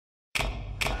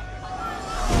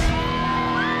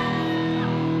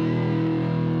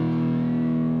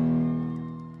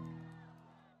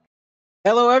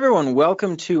Hello, everyone.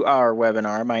 Welcome to our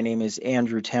webinar. My name is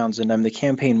Andrew Townsend. I'm the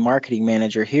Campaign Marketing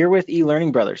Manager here with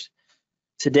eLearning Brothers.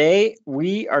 Today,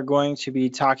 we are going to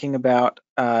be talking about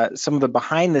some of the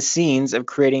behind the scenes of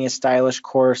creating a stylish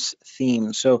course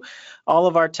theme. So all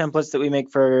of our templates that we make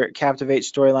for Captivate,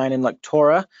 Storyline, and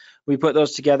Lectora, we put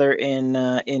those together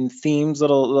in themes,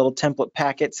 little template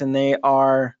packets, and they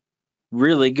are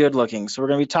really good looking. So we're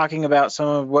going to be talking about some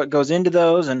of what goes into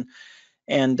those and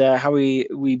how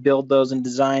we build those and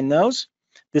design those.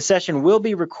 This session will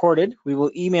be recorded. We will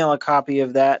email a copy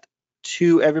of that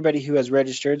to everybody who has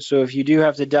registered. So if you do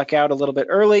have to duck out a little bit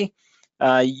early,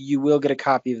 you will get a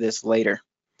copy of this later.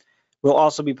 We'll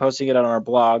also be posting it on our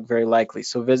blog, very likely.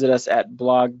 So visit us at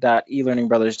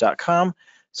blog.elearningbrothers.com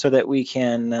so that we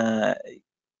can,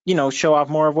 show off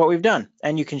more of what we've done.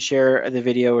 And you can share the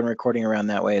video and recording around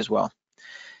that way as well.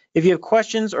 If you have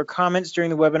questions or comments during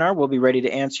the webinar, we'll be ready to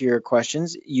answer your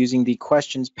questions using the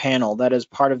questions panel. That is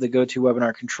part of the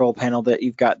GoToWebinar control panel that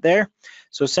you've got there.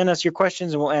 So send us your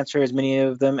questions and we'll answer as many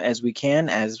of them as we can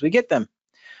as we get them.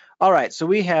 All right, so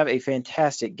we have a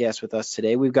fantastic guest with us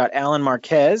today. We've got Alan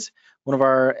Marquez, one of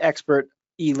our expert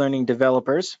e-learning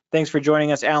developers. Thanks for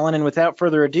joining us, Alan. And without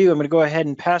further ado, I'm going to go ahead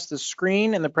and pass the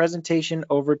screen and the presentation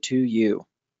over to you.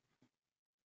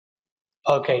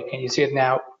 Okay, can you see it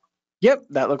now? Yep,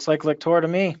 that looks like Lectora to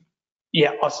me.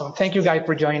 Yeah, awesome. Thank you guys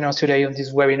for joining us today on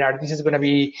this webinar. This is going to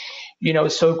be,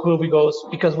 so cool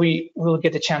because we will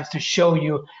get the chance to show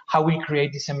you how we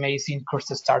create these amazing course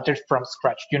starters from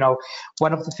scratch.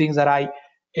 One of the things that I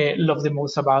love the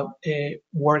most about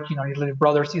working on eLearning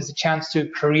Brothers is the chance to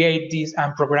create these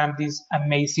and program these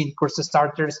amazing course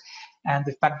starters. And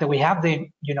the fact that we have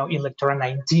them, in Lectora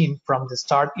 19 from the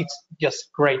start, it's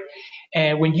just great.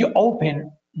 And when you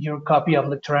open your copy of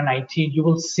Lectora 19, you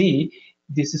will see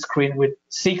this screen with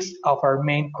 6 of our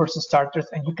main course starters,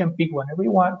 and you can pick whenever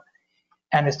you want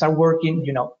and start working,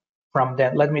 from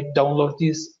them. Let me download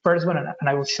this first one and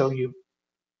I will show you.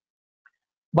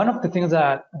 One of the things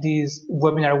that this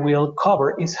webinar will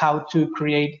cover is how to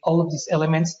create all of these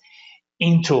elements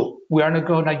in tool. We are not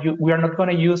going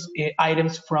to use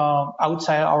items from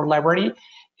outside our library,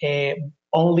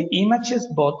 only images,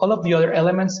 but all of the other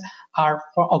elements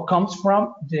comes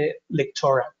from the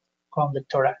Lectora.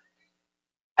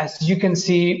 As you can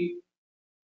see,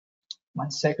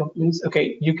 one second, please.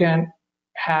 Okay, you can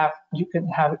have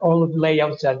all of the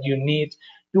layouts that you need.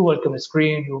 Your welcome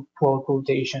screen, your pull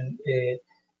quotation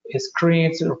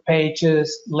screens, or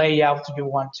pages, layouts you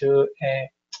want to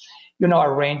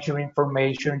arrange your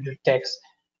information, your text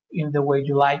in the way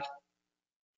you like.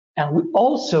 And we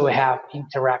also have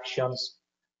interactions.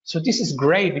 So this is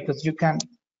great because you can,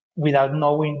 without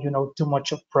knowing too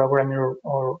much of programming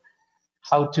or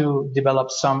how to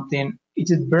develop something, it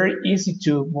is very easy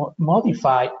to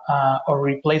modify or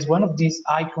replace one of these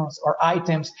icons or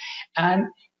items and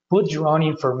put your own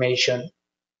information.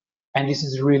 And this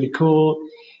is really cool.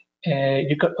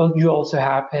 You also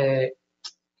have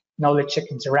knowledge check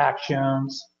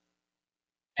interactions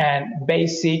and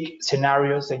basic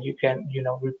scenarios that you can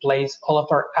replace all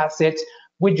of our assets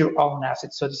with your own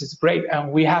assets. So this is great.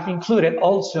 And we have included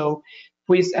also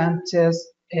quiz and test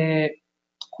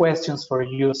questions for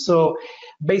you. So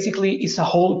basically it's a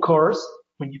whole course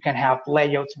when you can have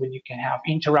layouts, when you can have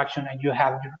interaction, and you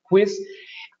have your quiz,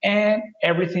 and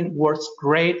everything works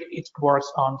great. It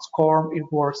works on SCORM, it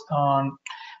works on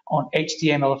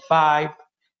HTML5,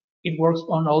 it works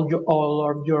on all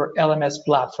of your LMS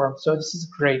platforms. So this is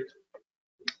great.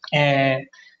 And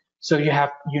so you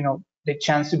have the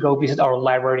chance to go visit our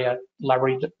library at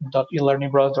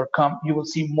library.elearningbrothers.com. You will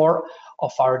see more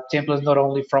of our templates, not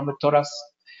only from Lectoras,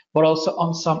 but also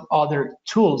on some other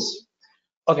tools.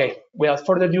 Okay, without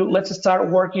further ado, let's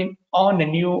start working on a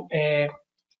new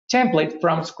template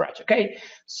from scratch. Okay,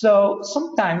 so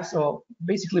sometimes, or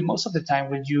basically most of the time,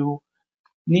 when you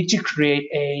need to create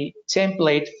a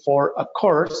template for a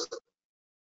course,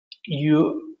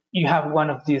 you have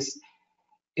one of these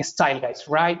style guides,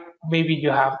 right? Maybe you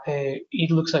have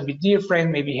it looks a bit different,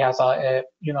 maybe it has a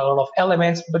lot of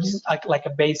elements, but this is like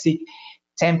a basic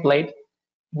template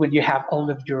where you have all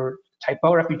of your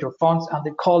typography, your fonts, and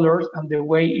the colors, and the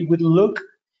way it would look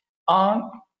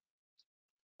on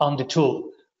the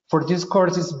tool. For this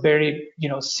course, it's very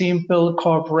simple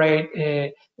corporate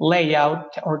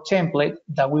layout or template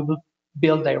that we will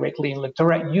build directly in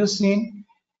Lectora using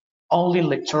only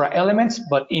Lectora elements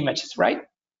but images, right?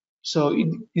 So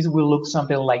it will look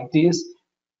something like this.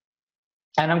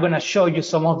 And I'm going to show you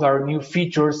some of our new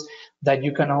features that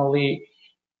you can only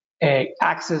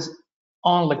access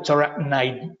on Lectora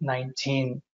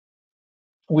 19.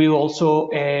 We also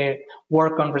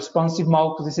work on responsive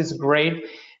mode, because this is great.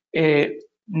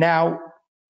 Now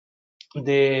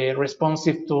the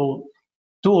responsive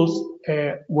tools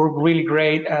work really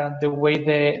great, and the way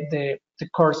the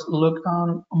course look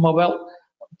on mobile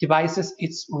devices,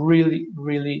 it's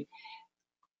really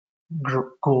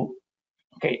cool.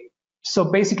 Okay, so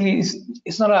basically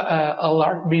it's not a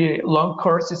large, really long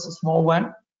course, it's a small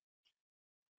one.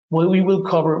 Well, we will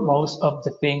cover most of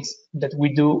the things that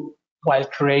we do while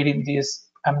creating these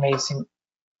amazing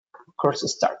course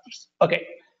starters. Okay,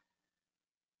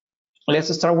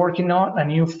 let's start working on a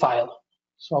new file.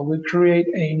 So I will create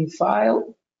a new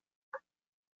file,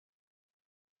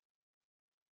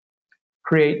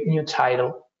 create new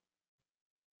title.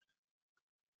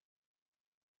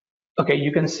 Okay,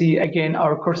 you can see again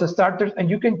our course starters, and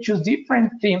you can choose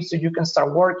different themes so you can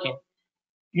start working.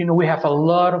 You know, we have a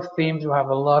lot of themes, we have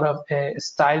a lot of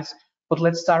styles, but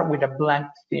let's start with a blank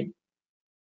theme.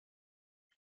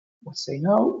 Let's say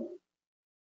no.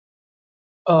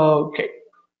 Okay.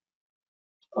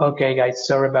 Okay, guys,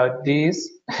 sorry about this.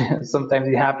 Sometimes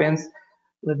it happens.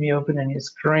 Let me open a new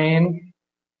screen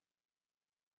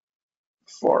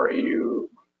for you.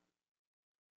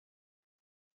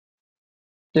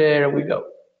 There we go.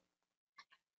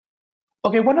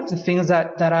 Okay, one of the things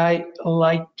that I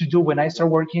like to do when I start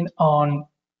working on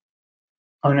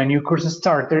a new course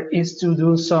starter is to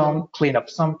do some cleanup,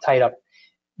 some tidy up,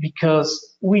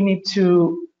 because we need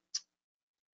to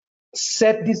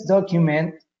set this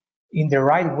document in the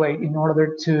right way in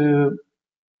order to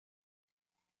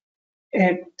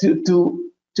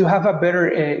have a better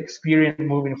experience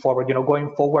moving forward. You know,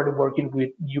 going forward, working with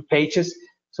new pages.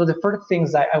 So the first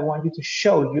things that I want you to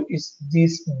show you is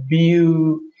this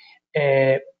view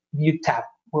tab,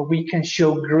 where we can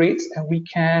show grids and we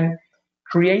can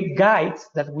create guides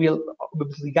that will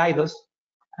obviously guide us.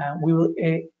 We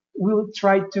will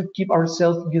try to keep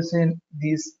ourselves using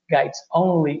these guides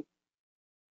only.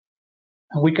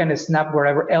 And we can snap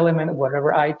whatever element,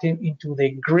 whatever item into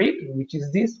the grid, which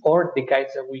is this, or the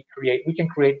guides that we create. We can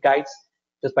create guides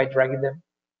just by dragging them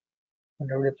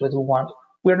whenever we want.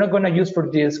 We're not going to use for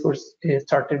this course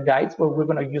starter guides, but we're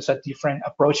going to use a different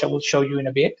approach I will show you in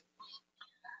a bit.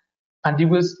 And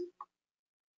this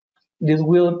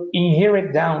will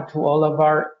inherit down to all of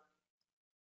our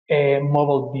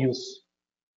mobile views.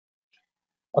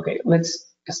 Okay,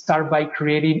 let's start by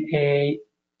creating a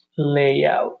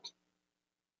layout.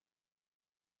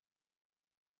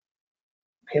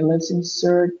 Okay, let's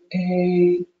insert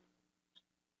a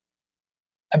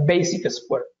basic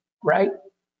square, right?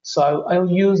 So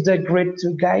I'll use the grid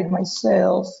to guide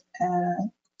myself, and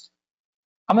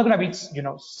I'm not gonna be, you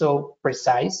know, so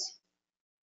precise.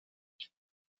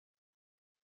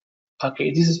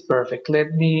 Okay, this is perfect.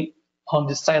 Let me, on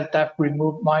the style tab,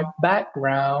 remove my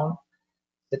background,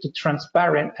 set it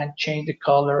transparent, and change the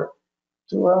color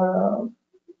to a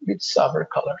bit softer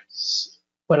colors,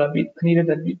 but a bit needed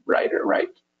a bit brighter, right?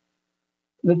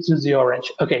 Let's use the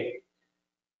orange. Okay.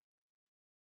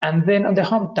 And then on the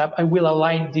home tab, I will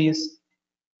align this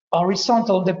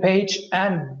horizontal on the page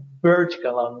and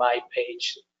vertical on my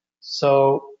page.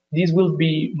 So this will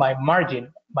be my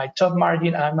margin, my top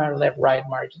margin and my left right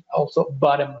margin, also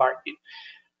bottom margin.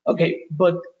 Okay,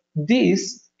 but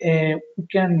this, we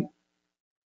can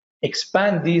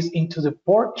expand this into the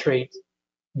portrait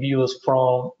views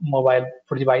from mobile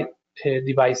for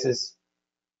devices.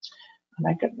 And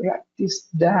I can drag this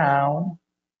down.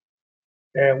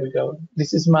 There we go.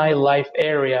 This is my live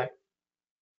area.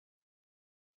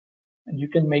 And you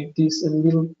can make this a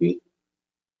little bit.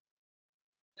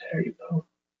 There you go.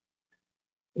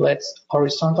 Let's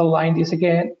horizontal line this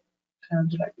again and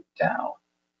drag it down.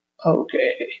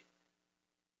 Okay.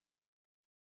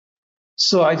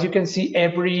 So as you can see,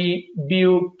 every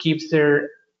view keeps their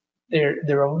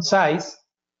own size,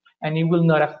 and it will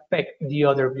not affect the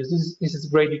other views. This is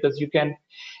great because you can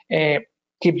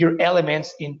keep your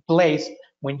elements in place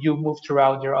when you move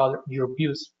throughout your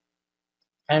views.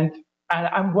 And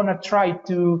I'm gonna try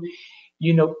to,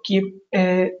 you know, keep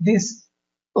this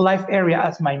live area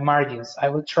as my margins. I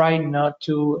will try not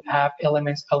to have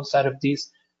elements outside of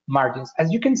these margins.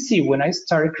 As you can see, when I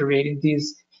started creating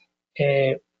this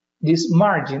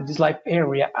margin, this live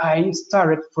area, I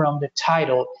started from the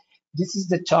title. This is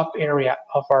the top area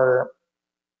of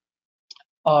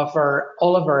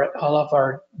all of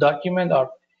our document. Of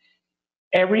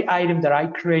every item that I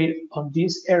create on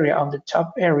this area, on the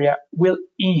top area, will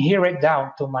inherit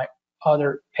down to my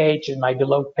other pages, my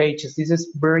below pages. This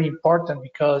is very important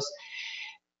because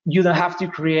you don't have to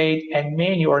create a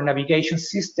menu or navigation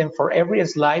system for every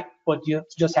slide, but you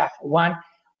just have one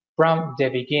from the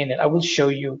beginning. I will show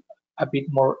you a bit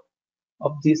more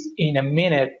of this in a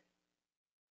minute.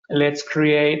 Let's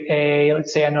create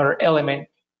let's say another element.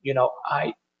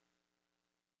 I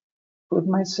put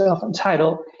myself on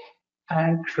title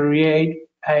and create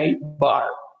a bar.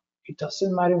 It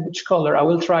doesn't matter which color. I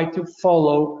will try to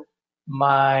follow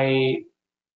my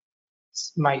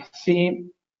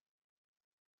theme,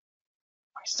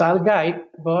 my style guide,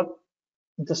 but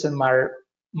it doesn't matter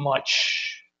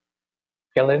much.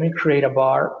 Okay, let me create a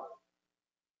bar.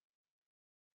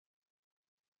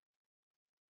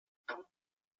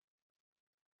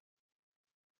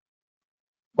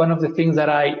 One of the things that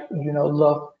I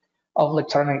love of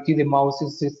Lectora the most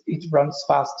is it runs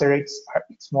faster,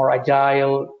 it's more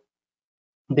agile.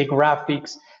 The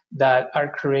graphics that are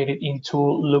created in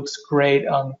tool looks great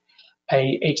on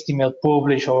a HTML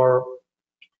publish or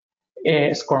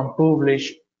a SCORM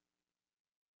publish.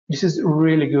 This is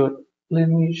really good. Let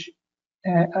me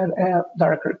add a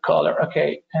darker color.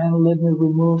 Okay, and let me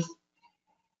remove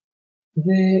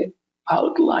the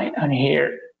outline on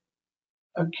here.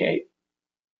 Okay,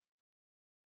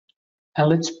 and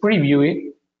let's preview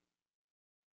it.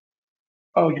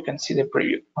 Oh, you can see the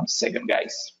preview. 1 second,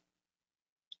 guys.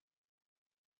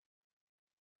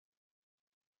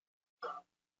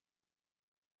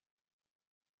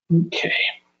 Okay,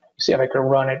 see if I can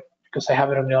run it because I have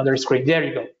it on the other screen. There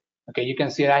you go. Okay, you can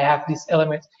see I have this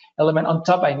element on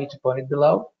top. I need to put it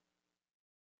below.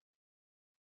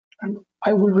 And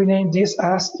I will rename this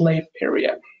as live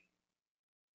area,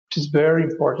 which is very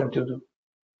important to do,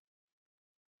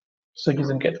 so you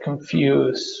don't get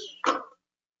confused.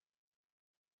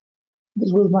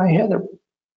 This was my header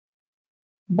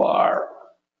bar.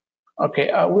 Okay,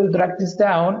 I will drag this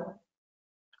down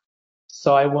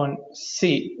so I won't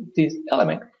see this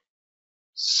element.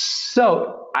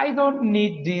 So I don't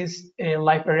need this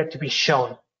live area to be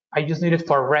shown. I just need it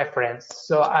for reference.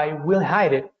 So I will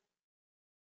hide it.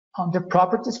 On the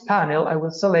properties panel, I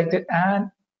will select it and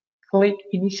click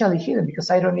initially hidden because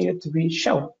I don't need it to be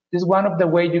shown. This is one of the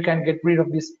ways you can get rid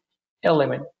of this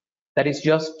element that is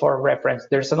just for reference.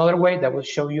 There's another way that will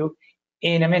show you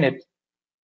in a minute.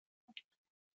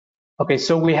 Okay,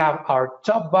 so we have our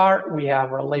top bar, we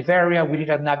have our live area, we need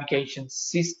a navigation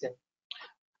system.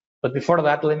 But before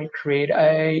that, let me create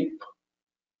a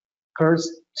course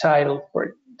title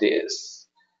for this.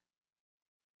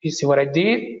 You see what I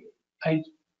did? I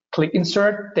click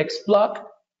insert text block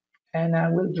and I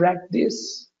will drag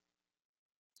this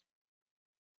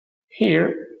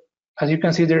here. As you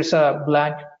can see, there's a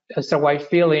blank, it's a white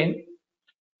fill-in,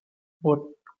 but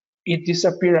it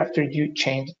disappeared after you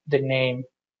change the name.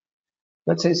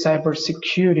 Let's say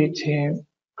cybersecurity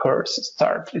course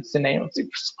start. It's the name of the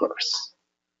course.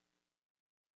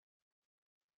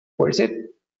 Where is it?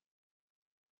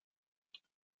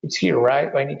 It's here,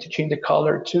 right? I need to change the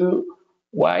color to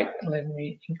white. Let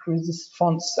me increase this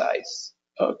font size.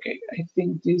 Okay, I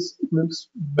think this looks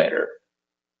better.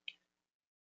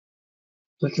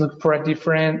 Let's look for a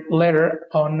different letter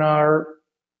on our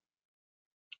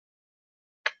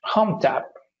home tab.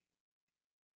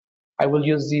 I will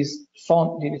use this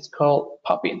font that is called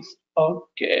Poppins.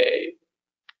 Okay.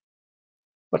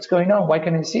 What's going on? Why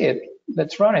can't I see it?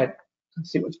 Let's run it and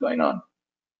see what's going on.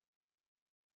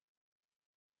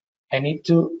 I need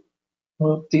to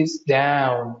move this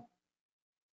down.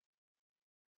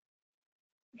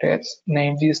 Let's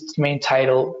name this main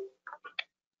title.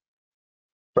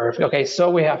 Perfect. Okay,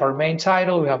 so we have our main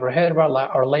title, we have our header bar,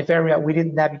 our live area, we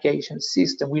need navigation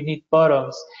system, we need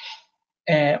buttons.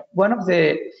 And one of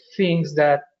the things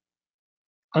that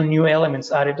are new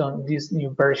elements added on this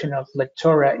new version of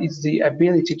Lectora is the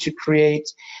ability to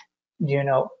create,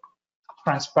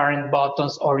 transparent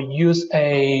buttons or use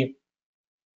an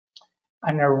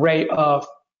array of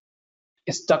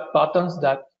stock buttons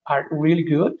that are really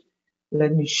good.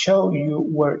 Let me show you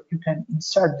where you can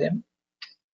insert them.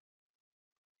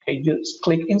 Okay, just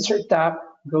click insert tab,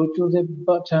 go to the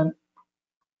button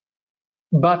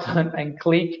and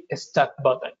click stock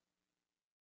button.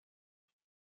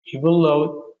 It will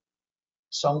load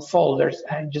some folders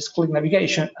and just click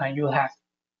navigation and you'll have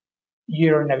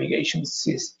your navigation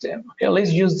system. Okay,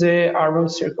 let's use the arrow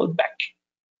circle back.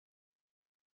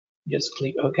 Just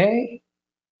click OK.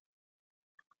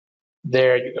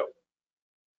 There you go.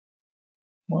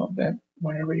 Move them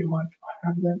whenever you want to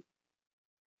have them.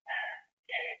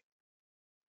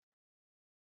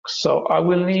 So I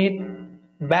will need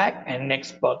back and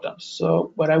next button.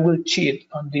 So, but I will cheat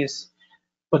on this.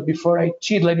 But before I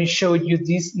cheat, let me show you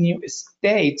this new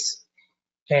states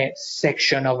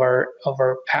section of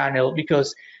our panel,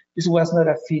 because this was not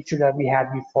a feature that we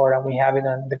had before, and we have it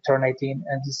on Lectora 19,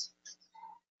 and this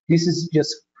is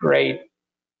just great.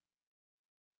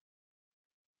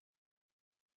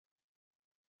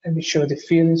 Let me show the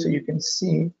feeling so you can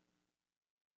see.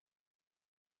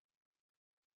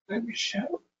 Let me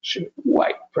show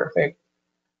white, perfect.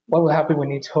 What will happen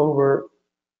when it's hover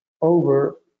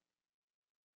over?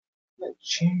 Let's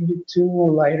change it to a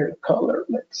lighter color.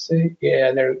 Let's say,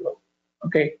 yeah, there we go.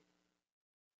 Okay.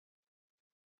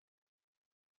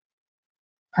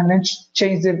 And then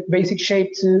change the basic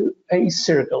shape to a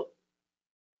circle.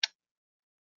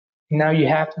 Now you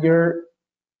have your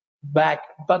back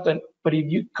button, but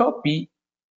if you copy,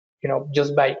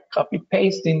 just by copy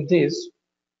pasting this,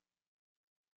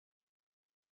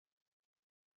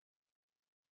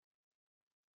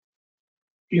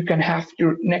 you can have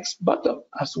your next button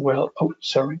as well. Oh,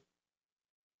 sorry.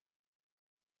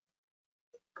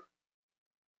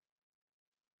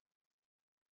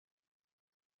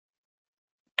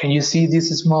 Can you see this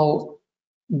small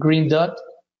green dot?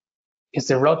 It's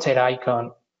the rotate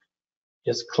icon.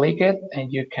 Just click it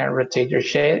and you can rotate your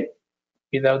shape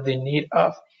without the need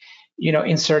of,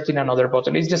 inserting another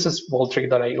button. It's just a small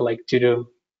trick that I like to do.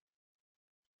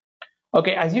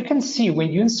 Okay, as you can see,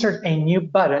 when you insert a new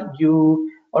button,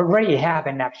 you already have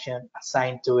an action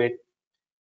assigned to it.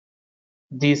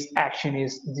 This action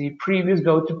is the previous,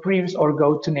 go to previous, or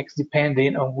go to next,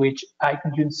 depending on which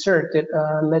icon you inserted.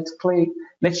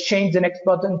 Let's change the next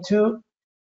button to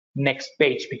next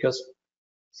page, because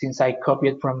since I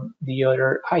copied from the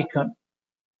other icon,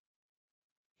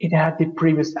 it had the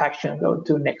previous action, go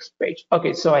to next page.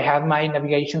 Okay, so I have my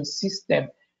navigation system.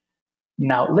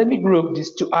 Now let me group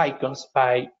these two icons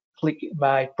by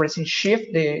pressing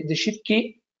Shift, the Shift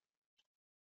key,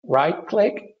 right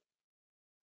click,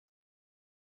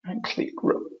 and click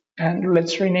group. And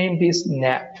let's rename this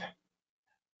nav.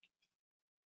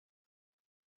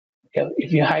 Okay,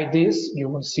 if you hide this, you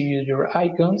will see your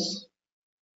icons.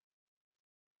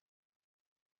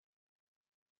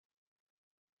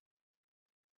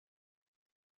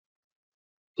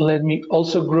 Let me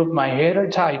also group my header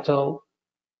title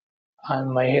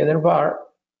and my header bar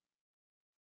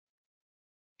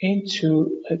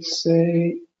into, let's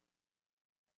say,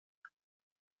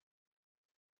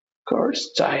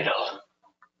 course title.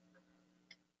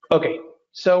 Okay,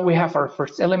 so we have our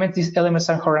first element. These elements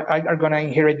are going to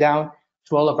inherit down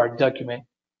to all of our document.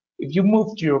 If you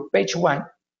move to your page 1,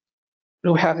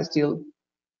 you have still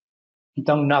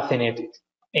done nothing in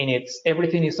it.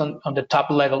 Everything is on the top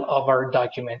level of our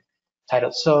document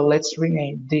title. So let's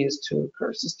rename this to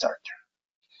course starter,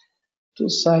 to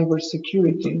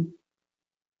cybersecurity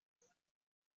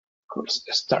course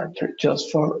starter,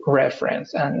 just for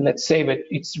reference. And let's save it.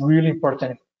 It's really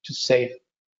important to save.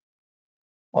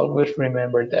 Always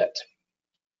remember that.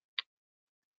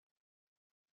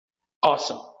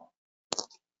 Awesome.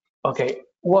 Okay,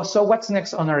 well, so what's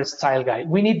next on our style guide?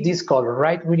 We need this color,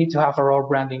 right? We need to have our own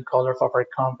branding color for our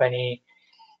company.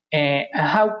 And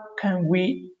how can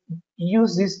we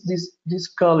use these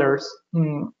colors?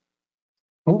 We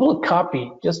will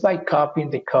copy, just by copying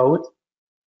the code.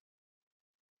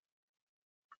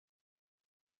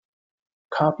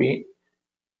 Copy.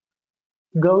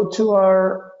 Go to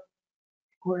our,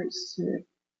 where is it?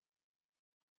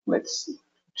 Let's see,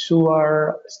 to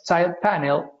our style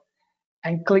panel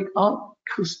and click on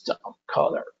custom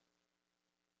color.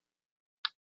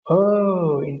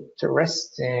 Oh,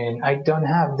 interesting. I don't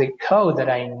have the code that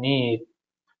I need.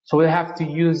 So we have to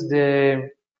use the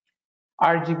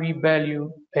RGB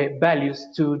values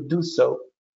to do so.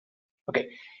 Okay,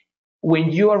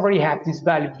 when you already have this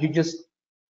value, you just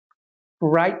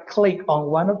right click on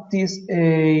one of these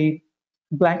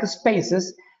blank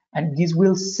spaces, and this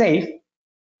will save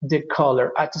the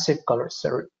color, add to save color,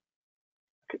 sorry.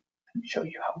 Okay, let me show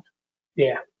you how.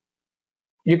 Yeah,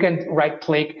 you can right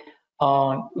click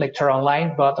on Lectora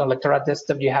Online, but on Lectora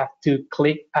Desktop, you have to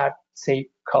click add save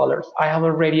colors. I have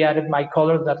already added my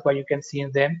colors, that's why you can see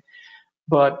in them.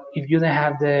 But if you don't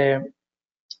have the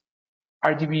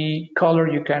RGB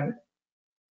color, you can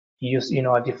use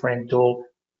a different tool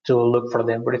to look for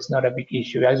them, but it's not a big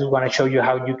issue. I just want to show you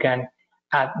how you can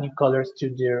add new colors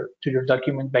to your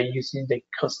document by using the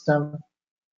custom,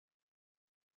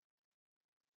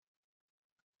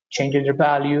 changing their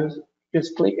values.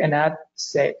 Just click and add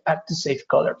to save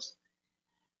colors,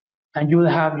 and you will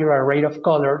have your array of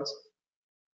colors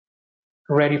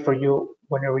ready for you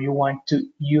whenever you want to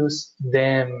use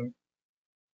them.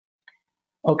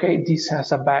 Okay, this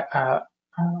has a back. I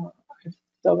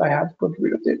thought I had got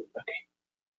rid of it.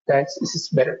 Okay, this is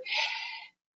better.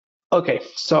 Okay,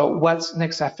 so what's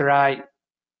next after I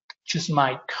choose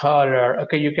my color?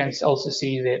 Okay, you can also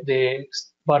see the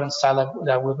button style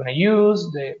that we're going to use,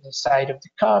 the side of the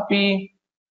copy.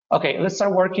 Okay, let's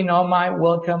start working on my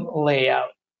welcome layout,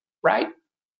 right?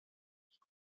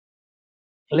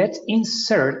 let's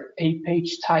insert a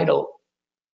page title.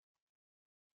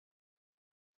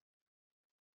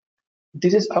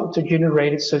 This is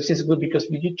auto-generated, so this is good because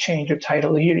when you change your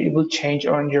title here, it will change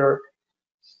on your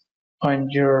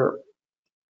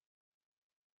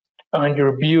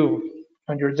view,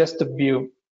 on your desktop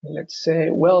view. Let's say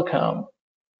welcome.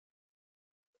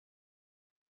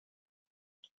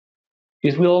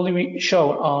 This will only be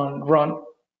shown on run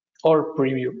or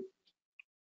preview.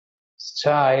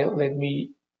 Style, let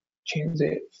me change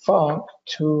the font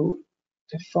to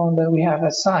the font that we have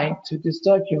assigned to this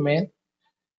document,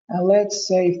 and let's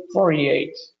say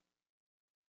 48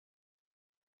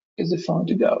 is the font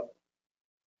to go.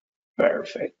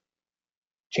 Perfect.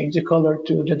 Change the color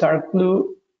to the dark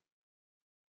blue.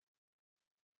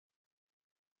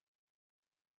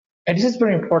 And this is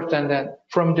very important that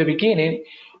from the beginning,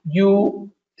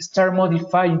 you start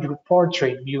modifying your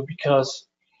portrait view, because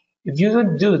if you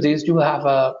don't do this, you will have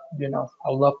a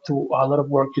lot of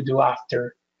work to do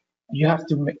after. We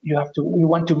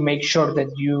want to make sure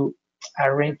that you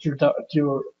arrange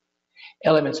your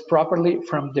elements properly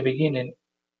from the beginning.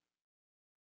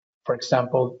 For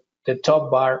example, the top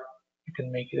bar, you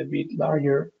can make it a bit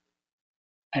larger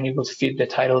and it will fit the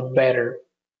title better.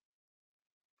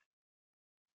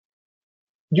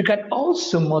 You can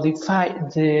also modify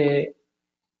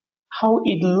how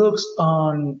it looks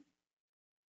on,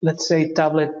 let's say,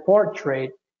 tablet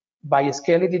portrait by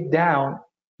scaling it down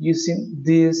using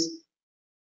this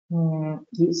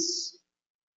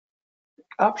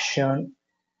option.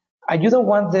 You don't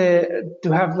want to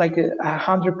have like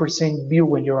 100% view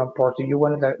when you're on portrait. You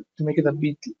want to make it a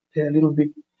little bit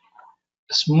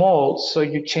small, so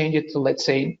you change it to, let's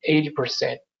say,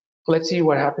 80%. Let's see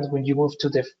what happens when you move to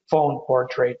the phone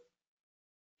portrait.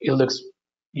 It looks,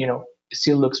 it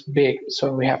still looks big,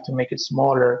 so we have to make it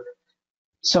smaller.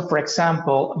 So for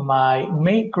example, my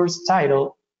main course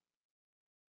title,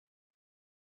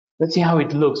 let's see how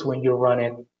it looks when you run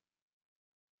it.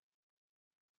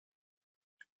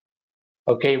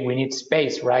 Okay, we need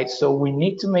space, right? So we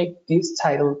need to make this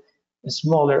title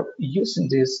smaller using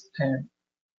this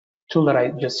tool that I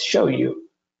just showed you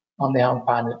on the home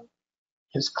panel.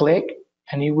 Just click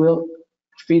and it will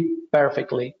fit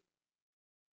perfectly.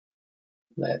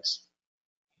 I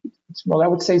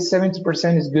would say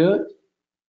 70% is good.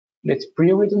 Let's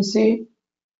preview it and see.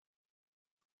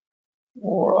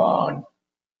 Or on.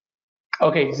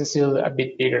 Okay, this is still a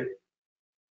bit bigger.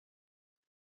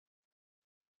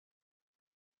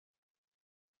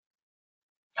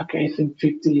 Okay, I think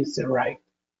 50 is the right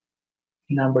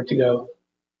number to go.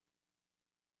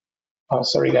 Oh,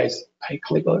 sorry guys, I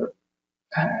click on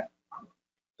let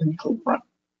me click run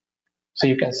so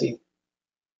you can see.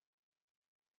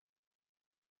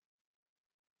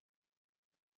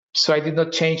 So I did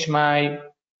not change my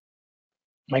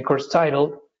course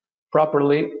title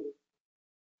properly,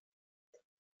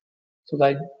 so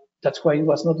that's why it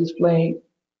was not displaying.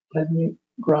 Let me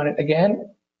run it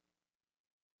again.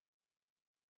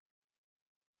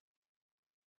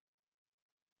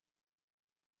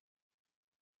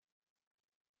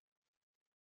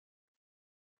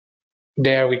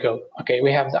 There we go. Okay,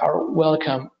 we have our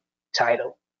welcome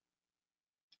title.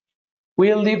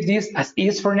 We'll leave this as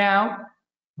is for now,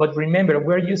 but remember,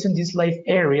 we're using this live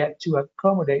area to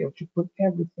accommodate or to put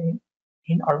everything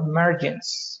in our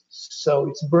margins. So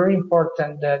it's very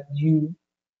important that you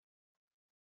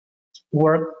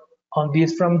work on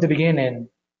this from the beginning.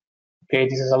 Okay,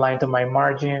 this is aligned to my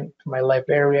margin, to my live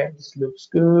area. This looks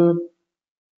good.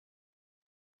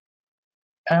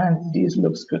 And this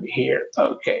looks good here.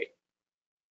 Okay.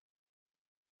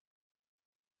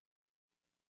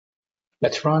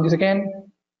 Let's run this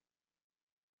again.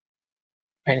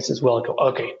 And it says welcome.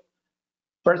 Okay.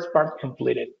 First part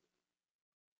completed.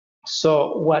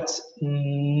 So what's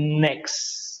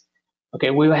next?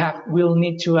 Okay, we'll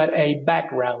need to add a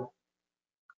background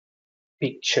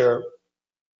picture.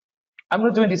 I'm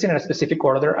not doing this in a specific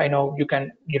order. I know you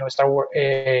can, start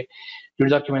your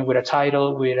document with a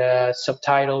title, with a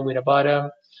subtitle, with a bottom.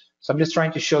 So I'm just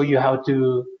trying to show you how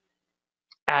to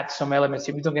add some elements.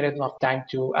 If you don't get enough time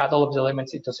to add all of the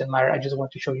elements, it doesn't matter. I just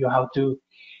want to show you how to,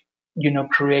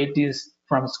 create this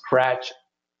from scratch.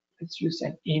 Let's use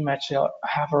an image I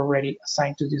have already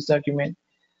assigned to this document.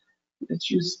 Let's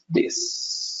use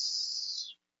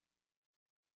this.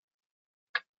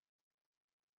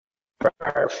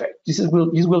 Perfect. This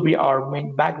will be our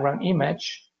main background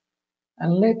image.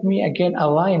 And let me again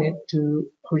align it to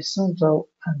horizontal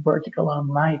and vertical on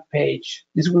my page.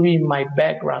 This will be my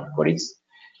background, but it's,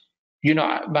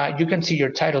 but you can see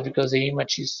your title because the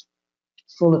image is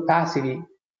full opacity.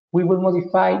 We will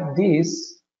modify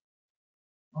this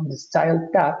on the style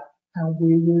tab and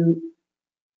we will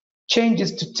change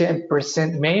this to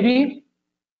 10% maybe.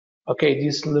 Okay,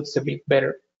 this looks a bit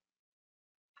better.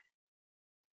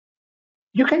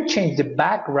 You can change the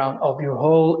background of your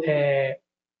whole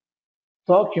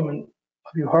document,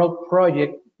 of your whole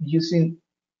project using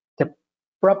the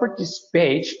properties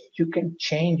page. You can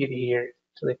change it here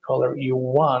to the color you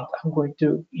want. I'm going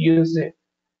to use the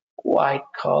white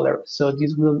color. So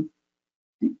this will,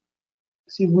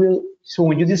 so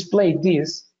when you display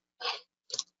this,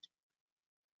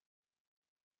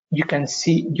 you can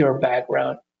see your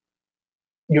background,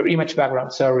 your image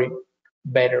background, sorry,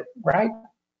 better, right?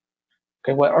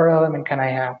 Okay, what other element can I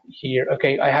have here?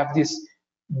 Okay, I have this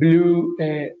blue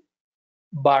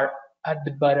bar at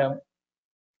the bottom.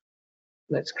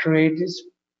 Let's create this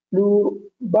blue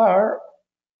bar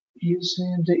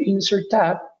using the insert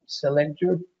tab. Select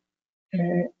your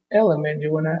element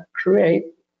you want to create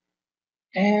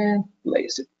and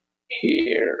place it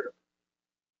here.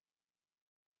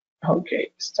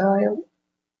 Okay, style,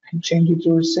 and change it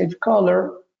to a safe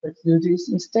color. Let's do this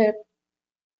instead.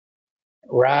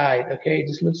 Right, okay,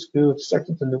 this looks good,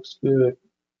 starting to look good.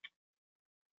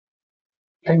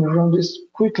 Let me run this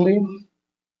quickly.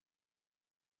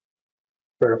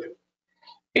 Perfect.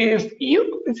 If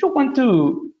you want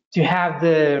to have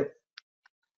the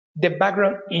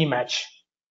background image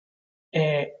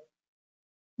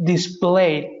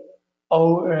displayed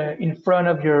in front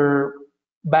of your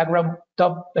background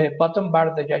bottom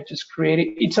bar that I just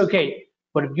created, it's okay.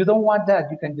 But if you don't want that,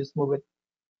 you can just move it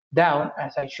down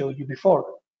as I showed you before,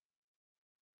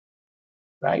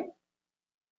 right?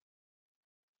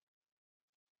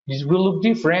 This will look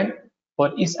different,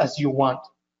 but it's as you want.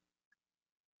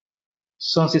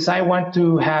 So since I want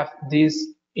to have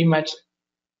this image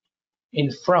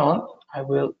in front, I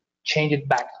will change it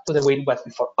back to the way it was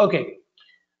before. Okay,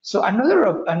 so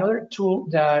another tool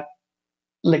that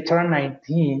Lectora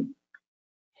 19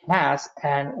 has,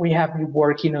 and we have been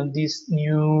working on this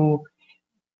new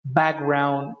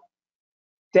background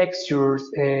textures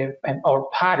and or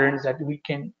patterns that we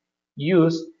can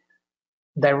use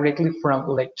directly from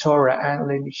Lectora. And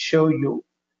let me show you.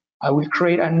 I will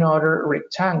create another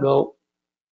rectangle,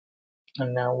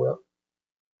 and now we'll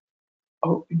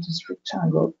open this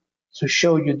rectangle to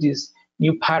show you these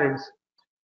new patterns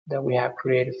that we have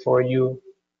created for you.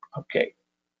 Okay,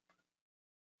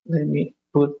 let me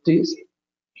put this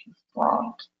in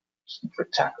front.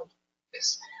 Rectangle.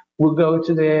 Yes. We'll go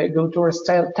to our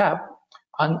style tab,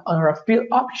 and on our fill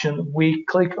option we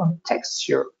click on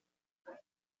texture,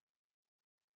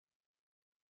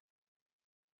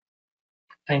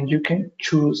 and you can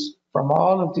choose from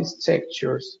all of these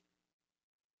textures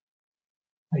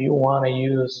that you want to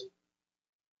use,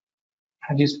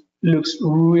 and this looks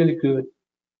really good.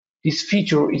 This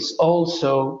feature is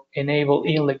also enabled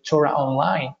in Lectora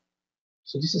Online,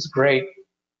 so this is great.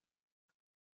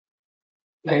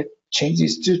 Let's change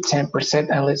this to 10%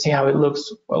 and let's see how it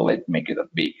looks. Well, let's make it a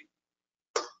big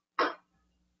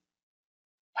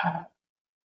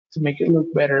to make it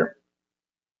look better.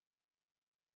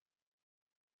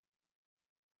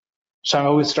 So I'm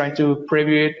always trying to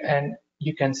preview it, and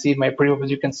you can see my preview, but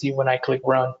you can see when I click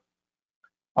run.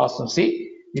 Awesome,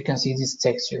 see? You can see this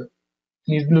texture.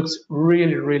 It looks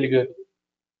really, really good.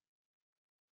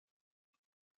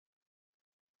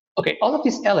 Okay, all of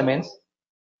these elements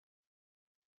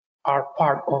are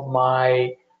part of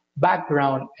my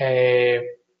background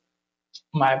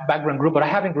group, but I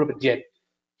haven't grouped it yet.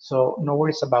 So no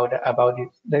worries about it.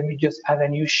 Let me just add a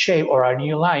new shape or a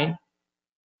new line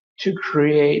to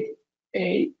create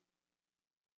a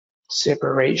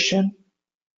separation.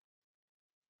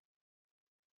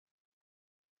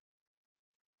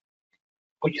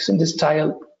 Or using the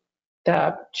style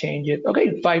tab, change it.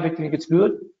 Okay, 5, I think it's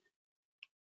good.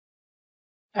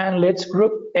 And let's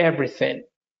group everything.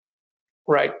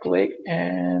 Right click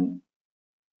and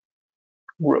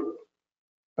group.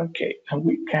 Okay, and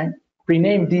we can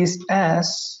rename this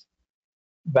as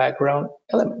background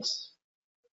elements,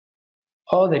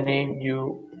 or the name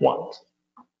you want.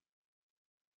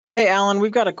 Hey, Alan,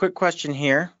 we've got a quick question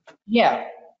here. Yeah,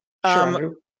 sure,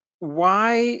 Andrew.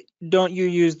 Why don't you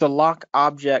use the lock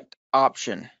object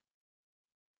option?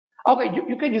 Okay,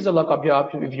 you can use the lock object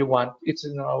option if you want. It's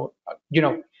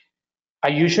I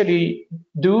usually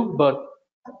do, but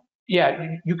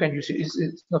yeah, you can use it.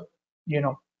 It's not,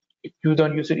 if you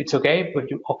don't use it, it's okay, but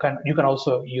you can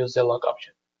also use the lock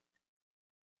option.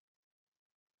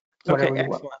 Okay,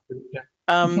 excellent.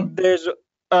 Yeah. There's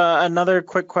another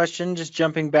quick question, just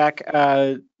jumping back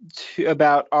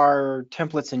about our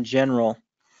templates in general.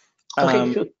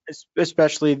 Okay, sure.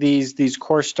 Especially these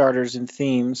course starters and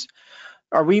themes.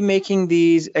 Are we making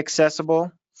these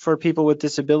accessible for people with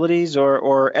disabilities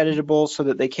or editable so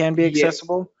that they can be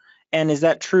accessible? And is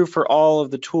that true for all of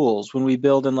the tools when we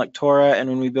build in Lectora and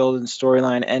when we build in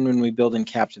Storyline and when we build in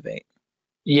Captivate?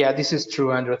 Yeah, this is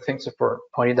true, Andrew. Thanks for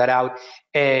pointing that out.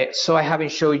 So I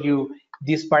haven't shown you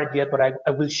this part yet, but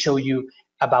I will show you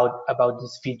about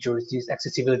these features, these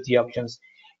accessibility options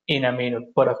in a minute.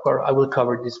 But of course, I will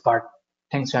cover this part.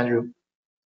 Thanks, Andrew.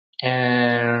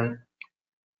 And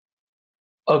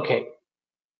okay,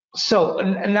 so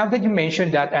now that you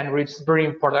mentioned that, Andrew, it's very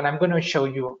important. I'm going to show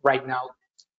you right now.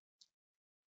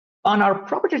 On our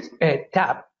properties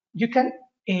tab, you can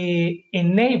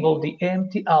enable the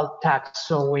empty alt tag.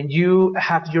 So when you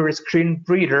have your screen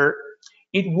reader,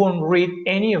 it won't read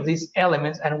any of these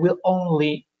elements and will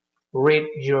only read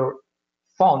your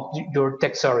font, your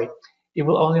text, sorry. It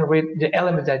will only read the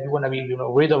elements that you want to be,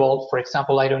 readable. For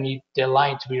example, I don't need the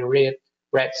line to be read,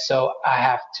 so I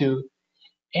have to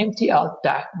empty alt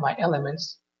tag my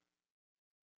elements,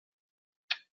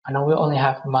 and I will only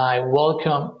have my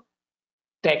welcome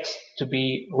text to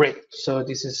be read. So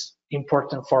this is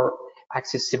important for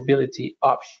accessibility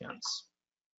options.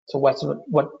 So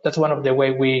that's one of the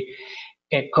way we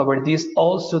cover this.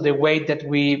 Also, the way that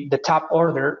the tab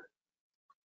order.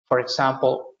 For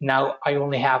example, now I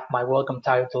only have my welcome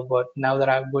title, but now that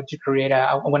I'm going to create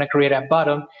I want to create a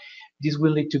button, this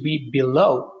will need to be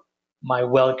below my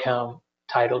welcome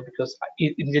title because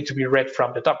it needs to be read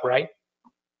from the top, right?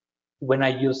 When I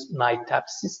use my tab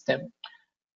system.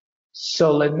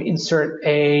 So let me insert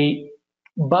a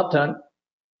button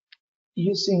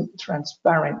using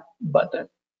transparent button.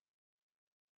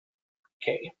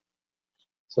 Okay,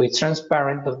 so it's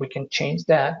transparent, but we can change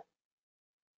that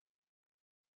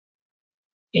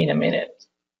in a minute.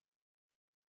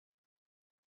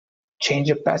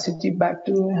 Change opacity back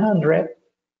to 100.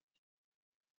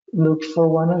 Look for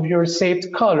one of your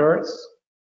saved colors.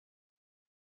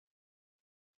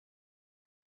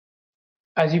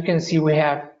 As you can see, we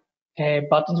have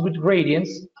buttons with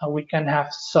gradients, and we can have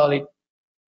solid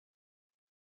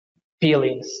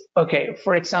feelings. Okay,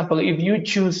 for example, if you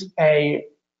choose a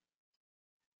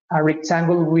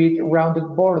rectangle with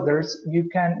rounded borders, you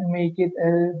can make it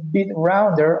a bit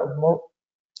rounder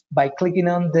by clicking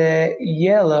on the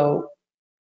yellow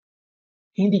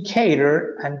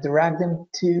indicator and drag them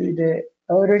to the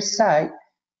other side,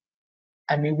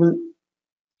 and it will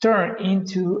turn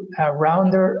into a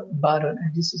rounder button.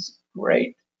 And this is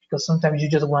great because sometimes you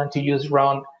just want to use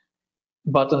round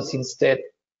buttons instead.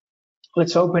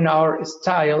 Let's open our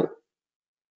style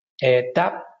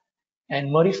tab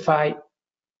and modify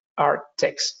our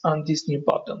text on these new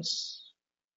buttons.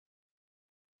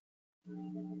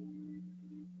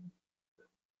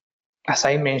 As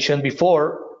I mentioned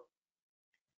before,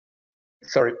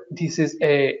 sorry, this is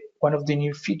one of the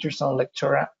new features on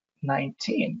Lectora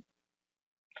 19.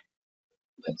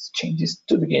 Let's change this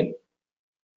to begin.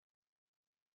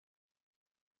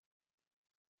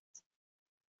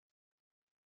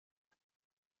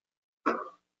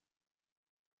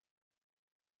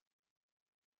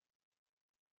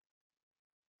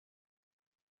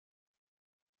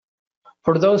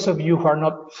 For those of you who are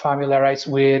not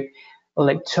familiarized with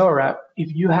Lectora,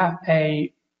 if you have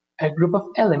a group of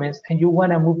elements and you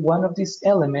want to move one of these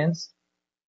elements,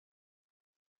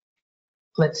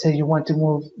 let's say you want to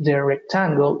move the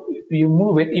rectangle, if you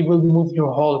move it, it will move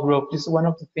your whole group. This is one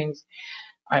of the things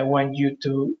I want you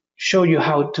to show you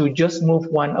how to just move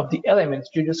one of the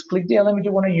elements. You just click the element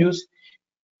you want to use,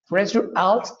 press your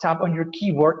Alt tab on your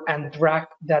keyboard and drag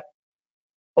that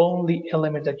only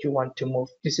element that you want to move.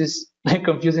 This is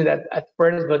confusing at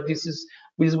first, but this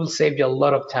will save you a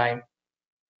lot of time,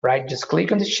 right? Just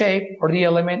click on the shape or the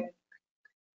element,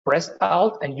 press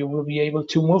Alt, and you will be able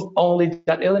to move only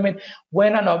that element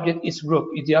when an object is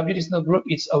grouped. If the object is not grouped,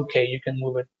 it's okay. You can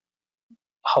move it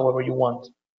however you want.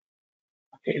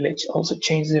 Okay, let's also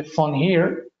change the font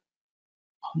here.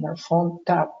 On our font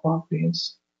tab,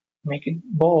 properties, make it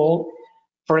bold.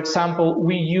 For example,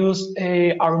 we use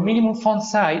our minimum font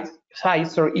size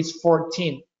is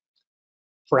 14.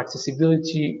 For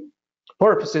accessibility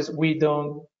purposes, we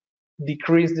don't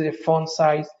decrease the font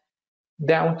size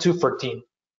down to 14.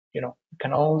 You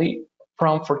can only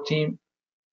from 14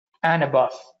 and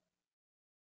above.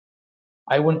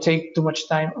 I won't take too much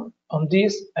time on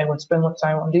this. I won't spend much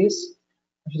time on this.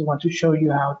 I just want to show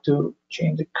you how to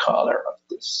change the color of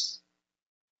this.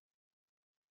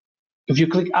 If you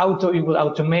click auto, it will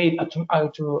automate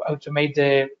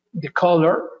the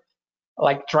color,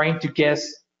 like trying to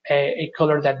guess a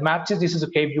color that matches. This is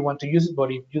okay if you want to use it,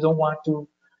 but if you don't want to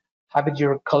have it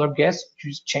your color guess,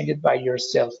 just change it by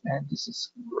yourself. And this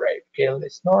is great. Okay,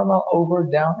 let's normal, over,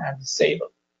 down, and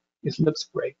disable. This looks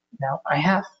great. Now I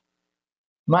have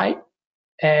my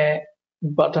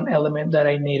button element that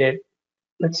I needed.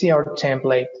 Let's see our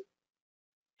template.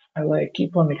 I like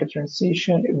keep on make a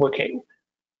transition. Okay,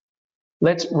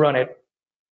 let's run it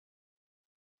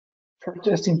for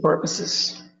testing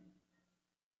purposes.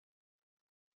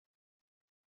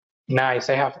 Nice,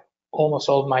 I have almost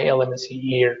all my elements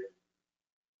here.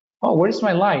 Oh, where's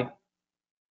my line?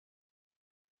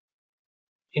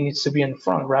 It needs to be in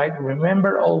front, right?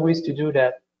 Remember always to do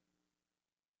that.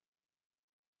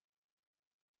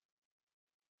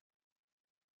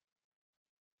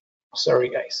 Sorry,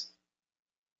 guys.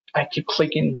 I keep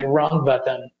clicking the wrong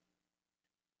button.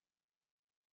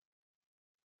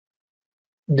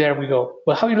 There we go.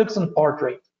 Well, how it looks on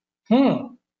portrait?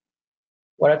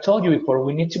 What I told you before,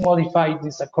 we need to modify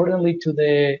this accordingly to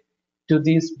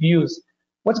these views.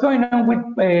 What's going on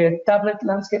with tablet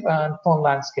landscape and phone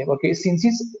landscape? Okay, since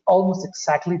it's almost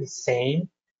exactly the same,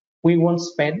 we won't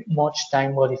spend much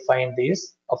time modifying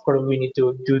this. Of course, we need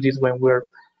to do this when we're,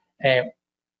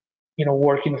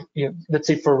 working, let's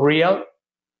say for real.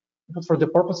 But for the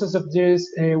purposes of this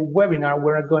webinar,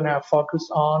 we're gonna focus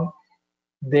on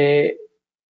the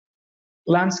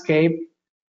landscape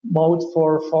mode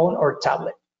for phone or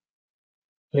tablet.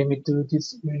 Let me do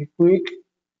this really quick.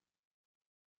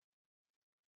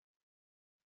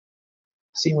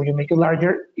 See, when you make it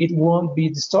larger, it won't be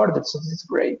distorted, so this is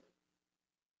great.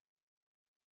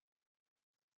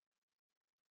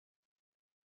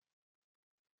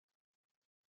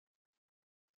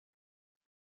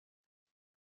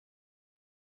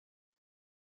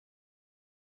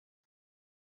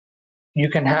 You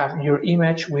can have your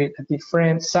image with a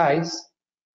different size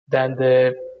than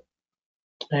the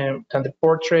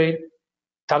portrait,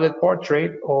 tablet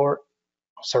portrait, or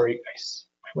sorry guys,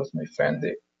 I was my friend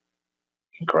the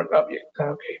incorrect object.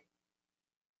 Okay,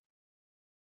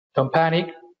 don't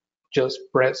panic, just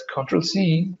press Ctrl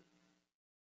C.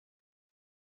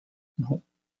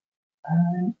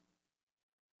 And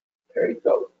there you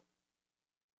go.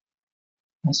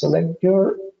 And select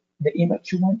the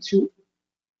image you want to.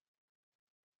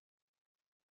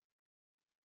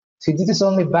 See, this is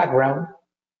only background.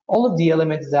 All of the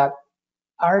elements that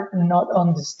are not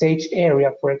on the stage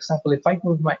area, for example, if I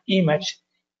move my image,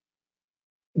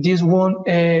 this won't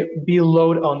be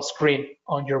loaded on screen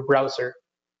on your browser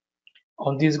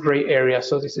on this gray area.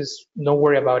 So this is, no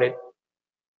worry about it.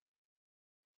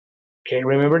 Okay,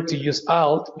 remember to use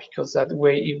Alt because that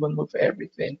way it will move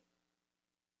everything.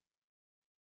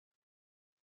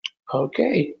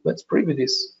 Okay, let's preview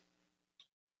this.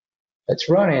 Let's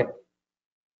run it.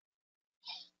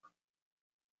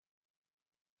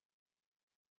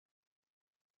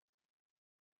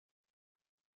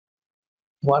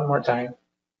 One more time.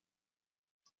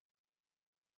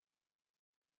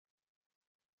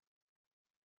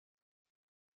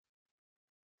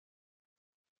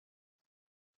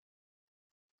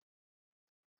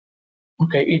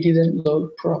 Okay, it didn't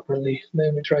load properly.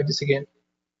 Let me try this again.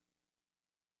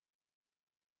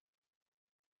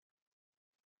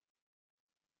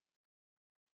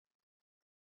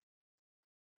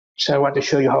 So I want to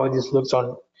show you how this looks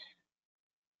on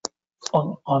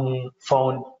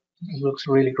phone. It looks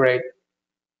really great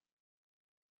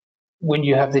when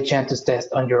you have the chance to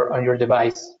test on your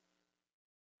device.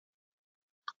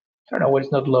 I don't know why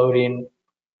it's not loading.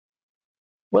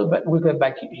 Well, but we'll get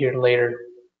back here later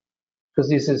because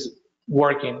this is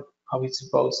working how it's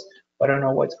supposed. But I don't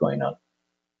know what's going on.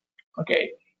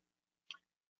 Okay.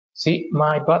 See,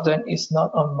 my button is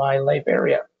not on my live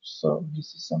area, so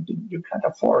this is something you can't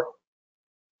afford.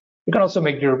 You can also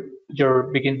make your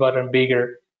begin button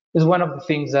bigger. It's one of the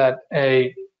things that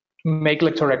make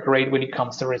Lectora great when it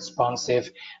comes to responsive,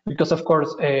 because of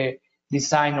course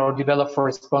design or develop for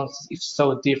response is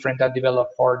so different than develop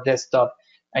for desktop,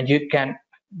 and you can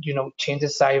change the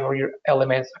size of your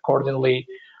elements accordingly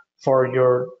for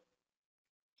your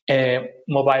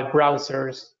mobile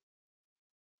browsers,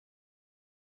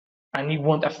 and it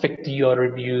won't affect the other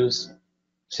views.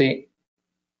 See,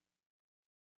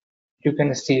 you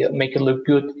can still make it look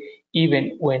good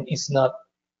even when it's not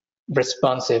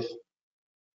responsive.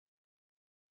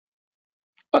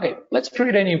 Okay, let's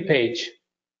create a new page.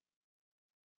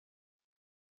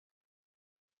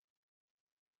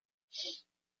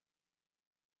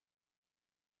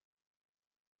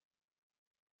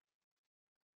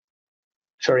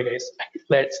 Sorry guys,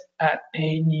 let's add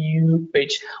a new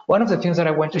page. One of the things that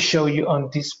I want to show you on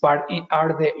this part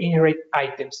are the inherent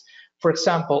items. For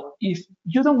example, if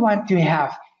you don't want to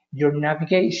have your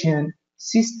navigation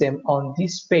system on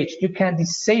this page, you can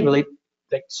disable it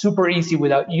like super easy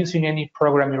without using any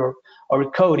programming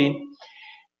or coding.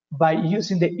 by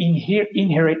using the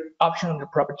inherit option on the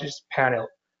properties panel.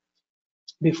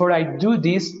 Before I do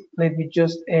this, let me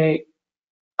just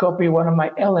copy one of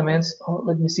my elements. Oh,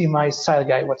 let me see my style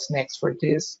guide. What's next for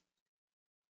this?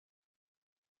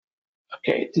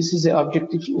 Okay, this is the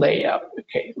objective layout.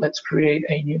 Okay, let's create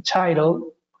a new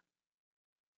title.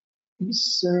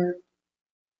 Insert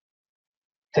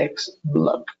text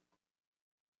block.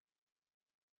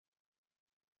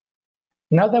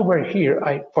 Now that we're here,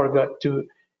 I forgot to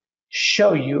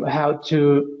show you how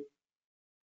to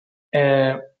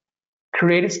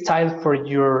create a style for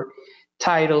your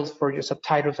titles, for your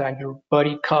subtitles, and your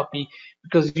body copy,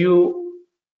 because you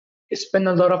spend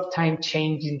a lot of time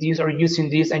changing this or using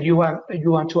this, and you want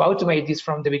to automate this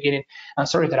from the beginning. I'm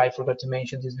sorry that I forgot to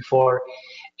mention this before,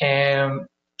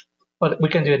 but we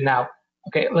can do it now.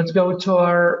 Okay, let's go to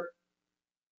our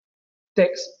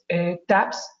text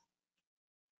tabs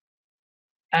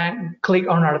and click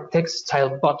on our text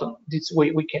style button. This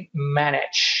way we can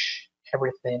manage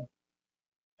everything.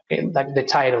 Okay, like the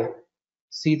title.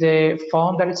 See the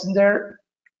font that is in there?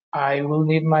 I will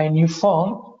need my new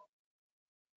font.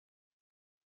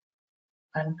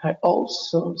 And I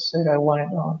also said I want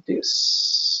it on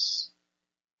this.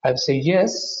 I'll say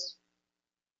yes.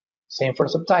 Same for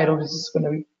subtitle. This is going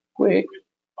to be quick.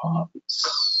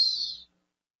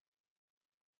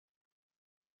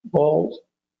 Bold.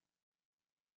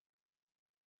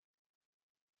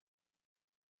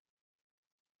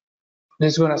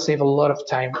 This is going to save a lot of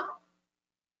time.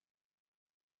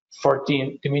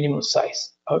 14, the minimum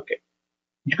size. Okay.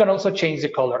 You can also change the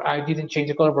color. I didn't change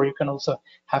the color, but you can also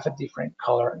have a different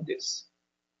color in this.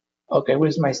 Okay,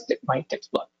 where's my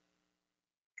text block?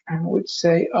 And we'd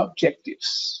say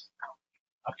objectives.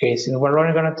 Okay, since we're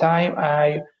running out of time,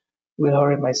 I will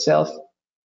hurry myself.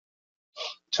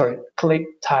 Sorry, click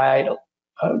title.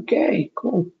 Okay,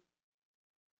 cool.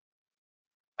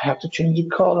 I have to change the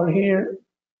color here.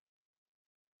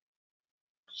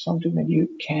 Something that you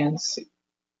can see.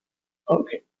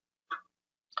 Okay.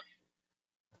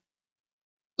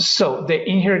 So the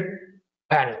inherit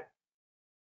panel.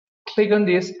 Click on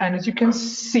this, and as you can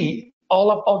see, all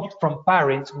of objects from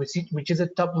parents, which is the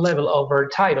top level of our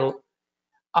title,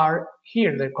 are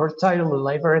here. The course title, the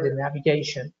library, the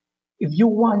navigation. If you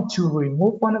want to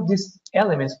remove one of these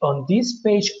elements on this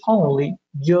page only,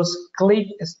 just click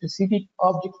a specific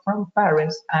object from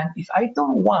parents, and if I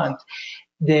don't want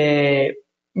the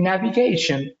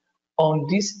navigation on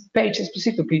this page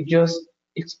specifically, just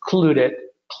exclude it.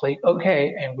 Click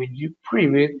OK, and when you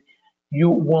preview it, you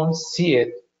won't see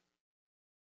it.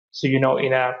 So, you know,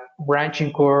 in a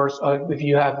branching course, or if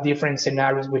you have different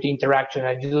scenarios with interaction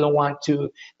and you don't want the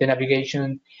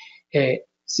navigation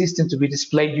system to be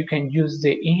displayed, you can use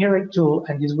the inherit tool,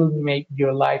 and this will make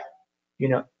your life, you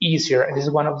know, easier. And this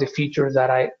is one of the features that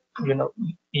I, you know,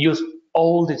 use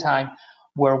all the time.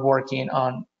 We're working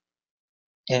on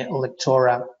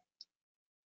Lectora.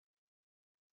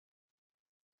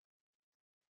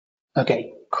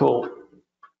 Okay, cool.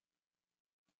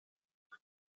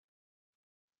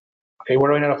 Okay, we're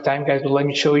running out of time, guys, but let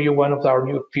me show you one of our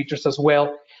new features as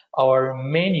well. Our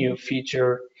menu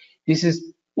feature. This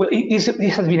is, well, this has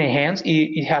been enhanced.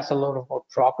 It has a lot of more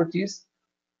properties.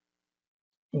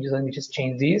 Let me just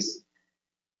change this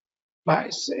by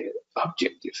say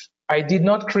objective. I did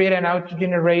not create an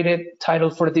auto-generated title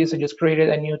for this. I just created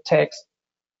a new text.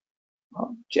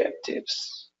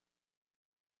 Objectives.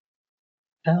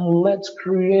 And let's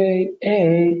create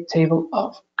a table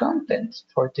of contents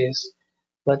for this.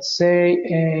 Let's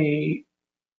say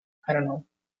I don't know,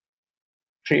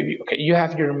 preview. Okay, you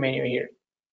have your menu here.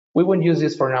 We won't use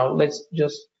this for now. Let's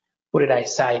just put it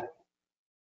aside.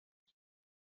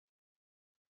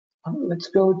 Let's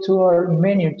go to our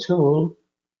menu tool.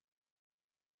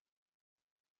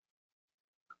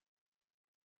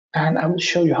 And I will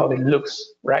show you how it looks,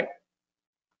 right?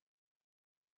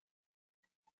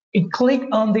 And click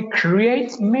on the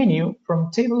create menu from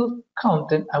table of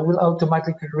content. I will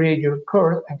automatically create your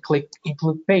course and click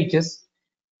include pages.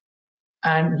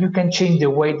 And you can change the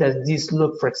way that this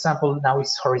look. For example, now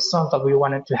it's horizontal. We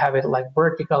wanted to have it like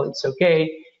vertical. It's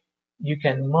okay. You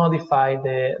can modify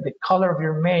the color of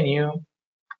your menu.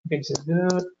 Okay, this is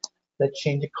good. Let's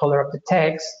change the color of the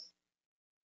text.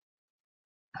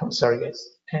 I'm sorry,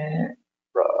 guys.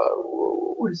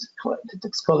 What is the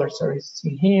text color? Sorry, it's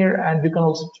in here. And you can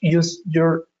also use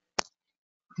your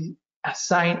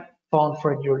assign font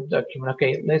for your document.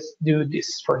 Okay, let's do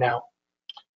this for now.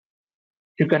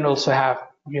 You can also have,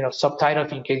 you know,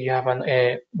 subtitles in case you have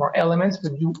more elements,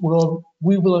 but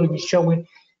we will only be showing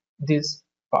this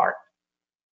part.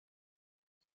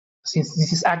 Since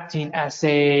this is acting as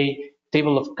a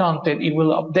table of content, it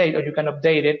will update, or you can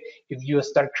update it if you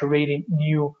start creating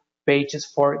new pages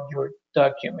for your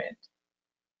document.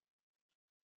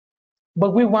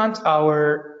 But we want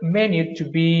our menu to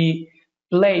be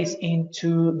placed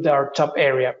into our top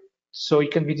area, so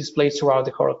it can be displayed throughout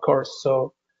the whole course.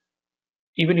 So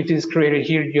even if it is created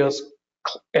here, just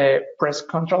press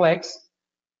Ctrl X,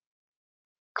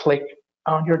 click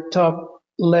on your top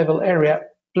level area,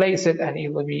 place it, and it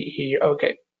will be here.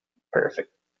 Okay, perfect.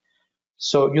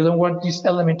 So you don't want this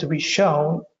element to be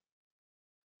shown.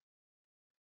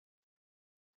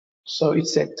 So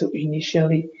it's set to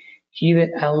initially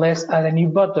hidden, and let's add a new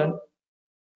button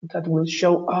that will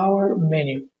show our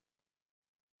menu.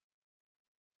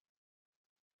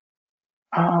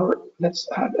 Let's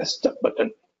add a stop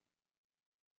button.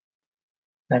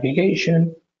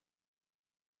 Navigation.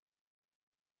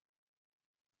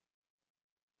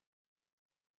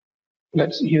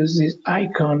 Let's use this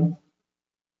icon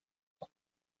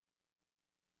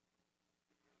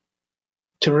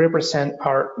to represent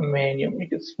our menu.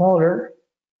 Make it smaller.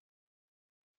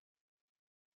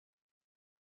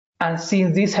 And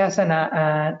since this has an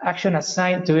action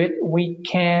assigned to it, we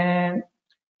can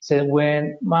say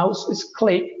when mouse is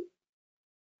clicked,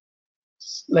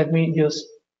 let me just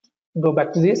go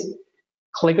back to this,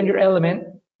 click on your element.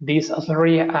 This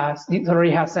already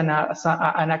has an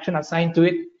action assigned to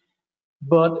it,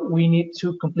 but we need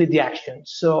to complete the action.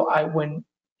 So when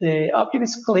the object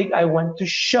is clicked, I want to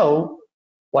show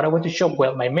what I want to show.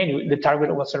 Well, my menu, the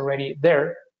target was already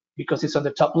there because it's on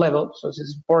the top level, so this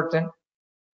is important.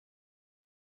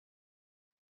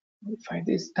 Modify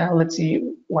this, and let's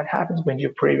see what happens when you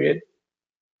preview it.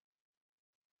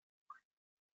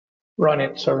 Run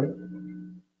it, sorry.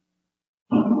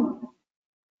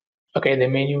 Okay, the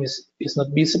menu is not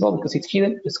visible because it's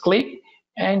hidden. Just click,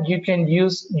 and you can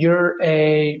use your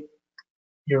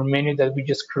menu that we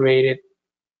just created.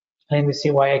 Let me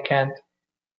see why I can't.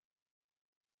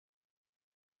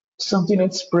 Something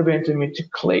that's preventing me to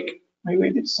click. Maybe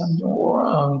I did something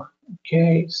wrong.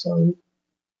 Okay, so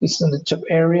this is on the top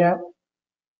area.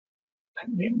 Let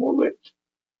me move it.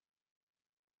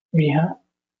 Yeah.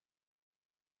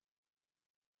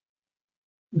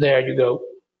 There you go.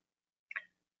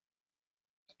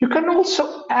 You can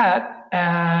also add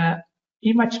an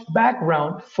image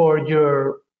background for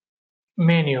your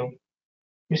menu.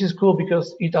 This is cool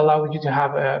because it allows you to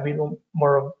have a bit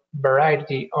more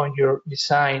variety on your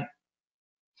design.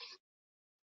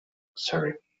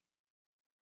 Sorry.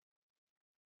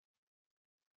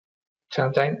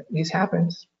 Sometimes this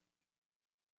happens.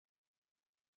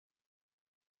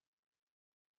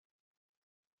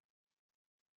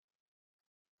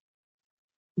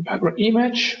 Background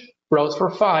image, browse for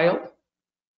file.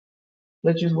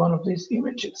 Let's use one of these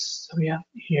images. So we have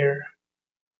here.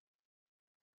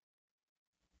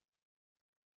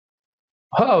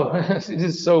 Oh, this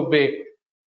is so big.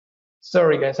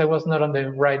 Sorry guys, I was not on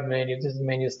the right menu. This is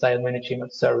menu style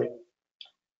management. Sorry.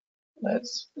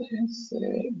 Let's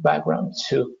say background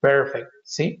 2. Perfect.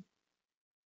 See?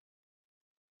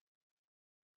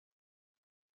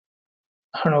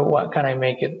 I don't know, what can I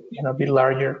make it, a bit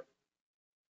larger?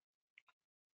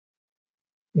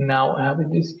 Now I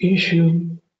have this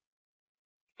issue.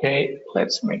 Okay,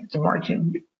 let's make the margin a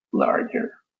bit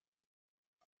larger.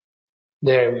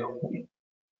 There we go.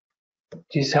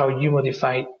 This is how you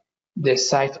modify the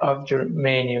size of your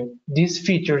menu. These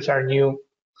features are new,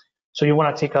 so you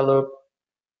want to take a look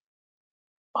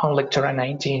on Lectora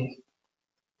 19.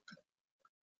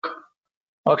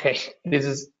 Okay, this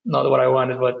is not what I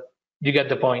wanted, but you get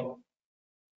the point.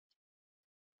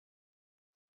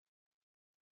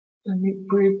 Let me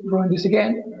run this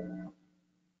again.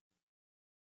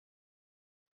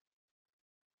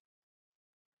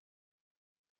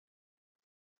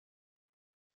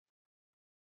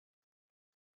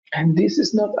 And this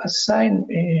is not assigned.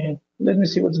 Let me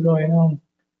see what's going on.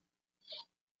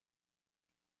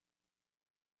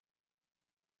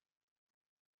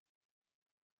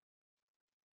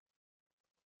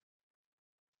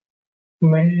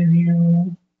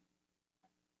 Menu.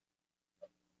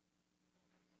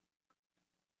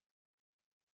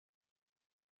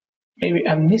 Maybe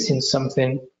I'm missing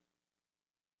something.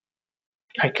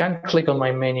 I can't click on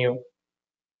my menu.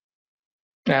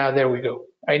 There we go.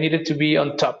 I need it to be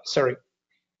on top. Sorry,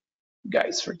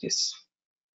 guys, for this.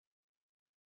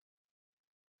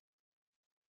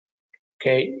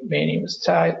 Okay, menu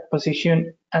style,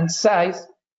 position, and size.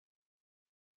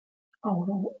 Oh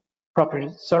no,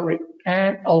 properties, sorry,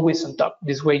 and always on top.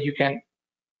 This way you can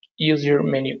use your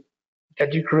menu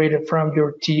that you created from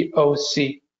your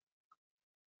TOC.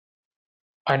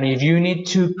 And if you need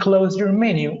to close your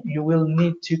menu, you will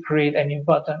need to create a new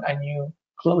button, a new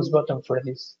close button for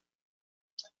this.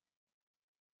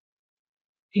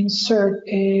 Insert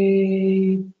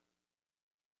a,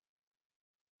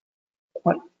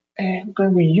 what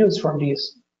can we use from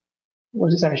this? Well,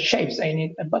 these are shapes. I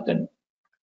need a button.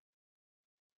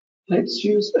 Let's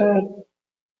use a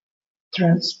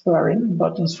transparent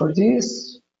buttons for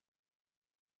this.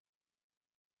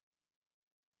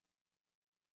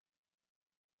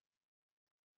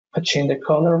 I change the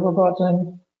color of a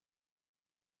button.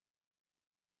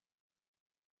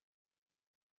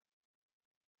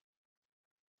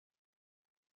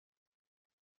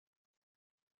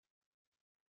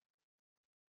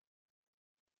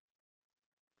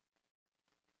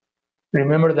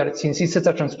 Remember that since it's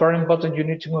a transparent button, you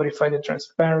need to modify the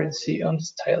transparency on the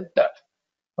style tab.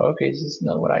 Okay, this is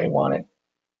not what I wanted.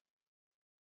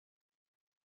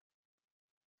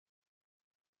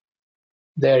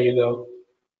 There you go.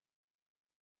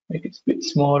 Make it a bit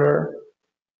smaller.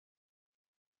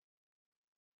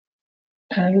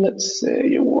 And let's say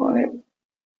you want it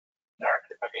dark.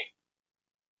 Okay.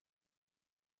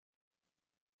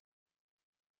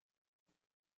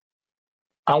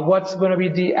 And what's going to be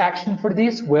the action for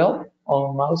this? Well,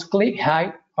 on mouse click,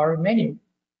 hide our menu,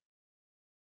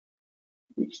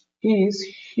 which is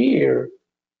here.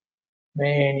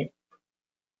 Menu.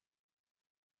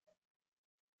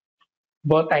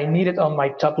 But I need it on my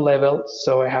top level,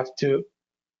 so I have to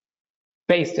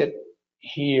paste it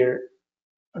here.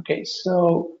 Okay,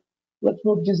 so let's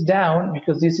move this down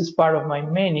because this is part of my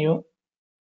menu,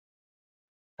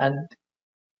 and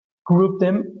group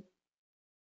them.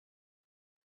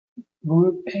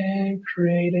 Group and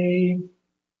create a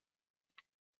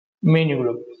menu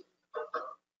group.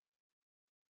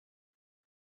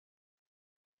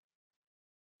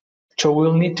 So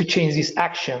we'll need to change this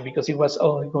action because it was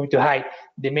only going to hide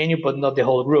the menu but not the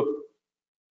whole group.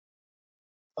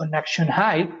 On action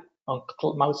hide, on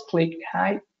mouse click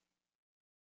hide,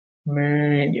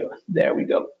 menu. There we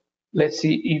go. Let's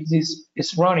see if this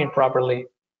is running properly.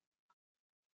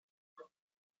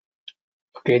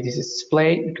 Okay, this is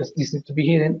display because this needs to be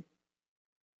hidden.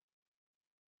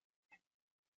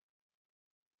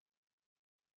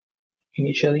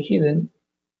 Initially hidden.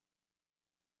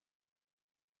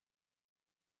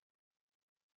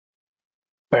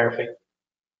 Perfect.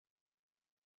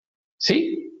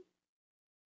 See?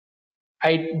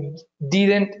 I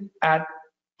didn't add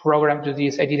program to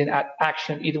this. I didn't add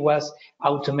action. It was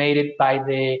automated by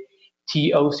the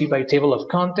TOC, by table of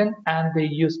content, and the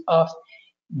use of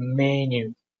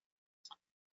menu.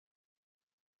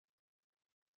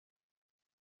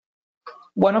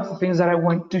 One of the things that I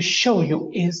want to show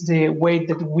you is the way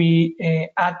that we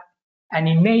add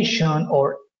animation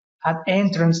or add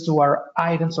entrance to our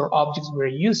items or objects we're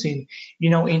using. You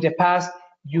know, in the past,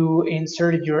 you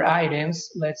inserted your items.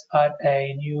 Let's add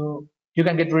a new, you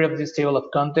can get rid of this table of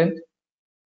content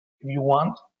if you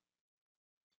want.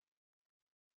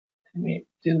 Let me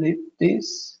delete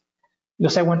this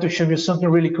because I want to show you something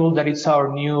really cool that is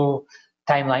our new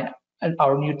timeline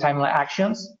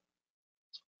actions.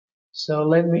 So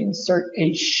let me insert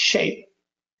a shape.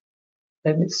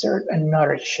 Let me insert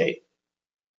another shape.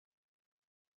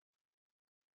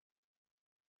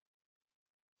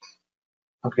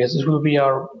 Okay, so this will be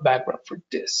our background for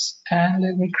this. And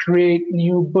let me create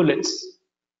new bullets.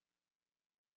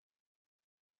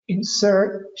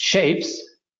 Insert shapes.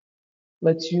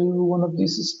 Let's use one of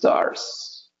these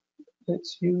stars.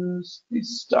 Let's use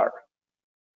this star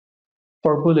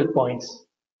for bullet points.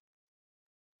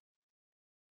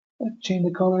 Let's change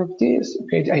the color of this.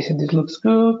 Okay, I think this looks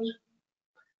good.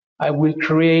 I will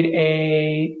create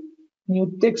a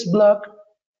new text block,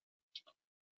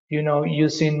 you know,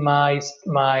 using my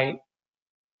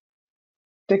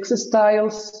text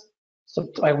styles.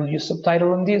 So I will use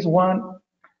subtitle on this one.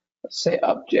 Let's say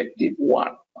objective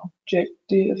 1.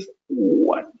 Objective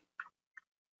 1.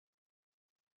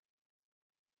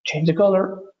 Change the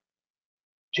color.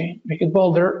 Make it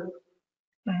bolder.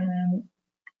 And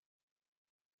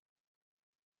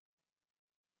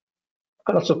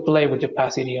I can also play with the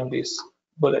opacity on these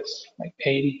bullets, like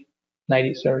 80,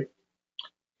 90, sorry.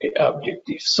 Okay,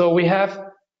 objective. So we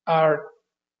have our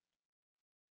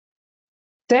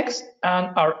text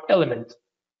and our element.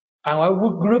 And I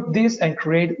will group this and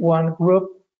create one group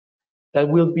that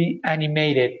will be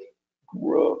animated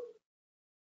group.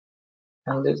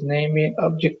 And let's name it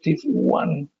objective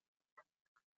 1.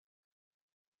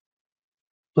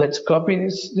 Let's copy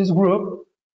this group.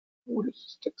 What is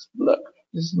this text block?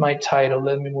 This is my title.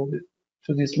 Let me move it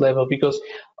to this level because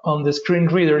on the screen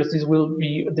readers, this will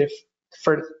be the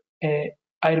first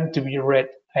item to be read,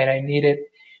 and I need it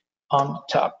on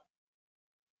top.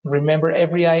 Remember,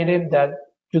 every item that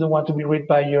you don't want to be read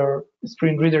by your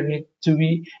screen reader need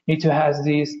to has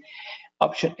this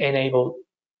option enabled.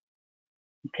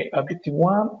 Okay, objective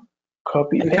 1,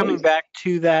 copy And paste. coming back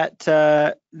to that,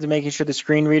 to making sure the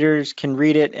screen readers can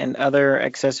read it and other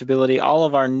accessibility, all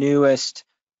of our newest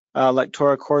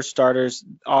Lectora course starters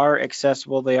are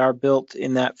accessible. They are built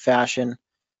in that fashion.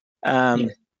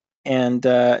 Yes. And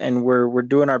we're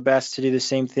doing our best to do the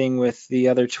same thing with the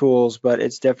other tools, but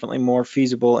it's definitely more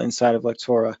feasible inside of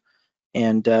Lectora,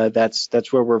 and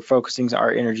that's where we're focusing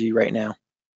our energy right now.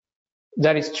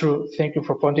 That is true. Thank you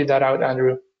for pointing that out,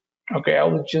 Andrew. Okay, I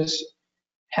will just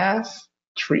have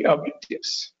 3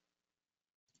 objectives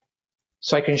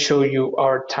so I can show you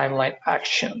our timeline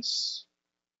actions.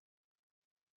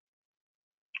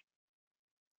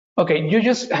 Okay, you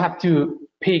just have to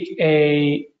pick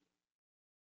a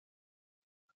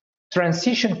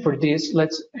transition for this.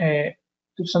 Let's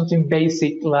do something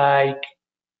basic like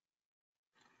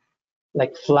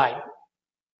fly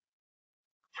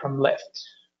from left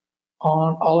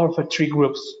on all of the 3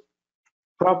 groups: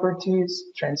 properties,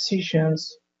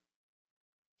 transitions,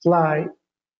 fly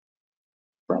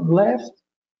from left,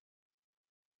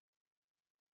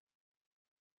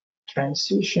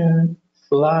 transition,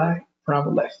 fly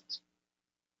from left.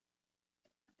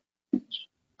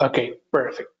 Okay,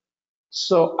 perfect.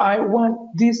 So I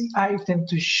want this item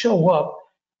to show up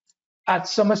at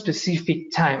some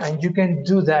specific time, and you can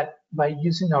do that by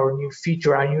using our new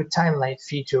feature, our new timeline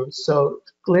feature. So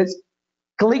let's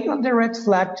click on the red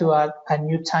flag to add a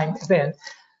new time event.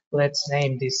 Let's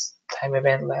name this time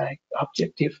event like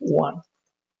objective 1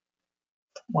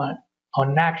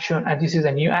 on action, and this is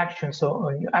a new action. So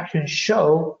on new action,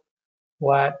 show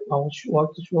what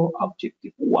to show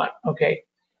objective 1. Okay,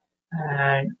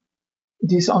 and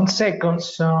this on seconds,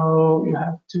 so you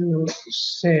have to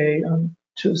say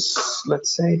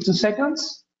let's say 2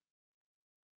 seconds.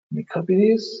 Let me copy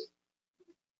this.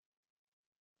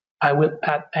 I will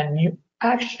add a new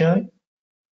action,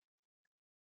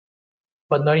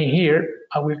 but not in here.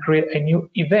 I will create a new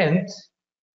event.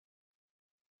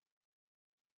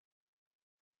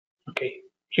 Okay,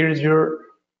 here's your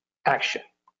action.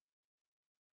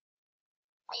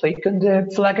 Click on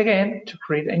the flag again to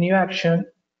create a new action.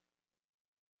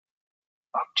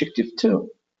 Objective 2.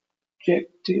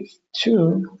 Objective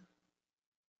 2.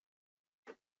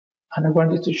 And I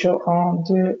want it to show on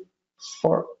the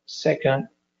 4 second.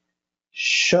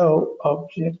 Show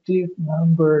objective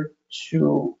number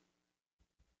 2.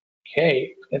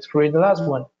 Okay, let's create the last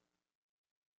one.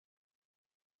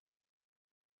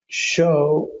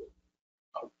 Show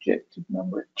objective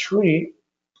number 3.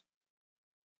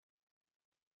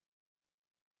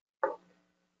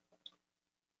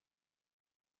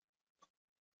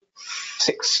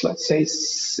 6, let's say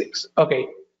 6. Okay,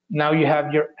 now you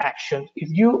have your action. If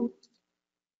you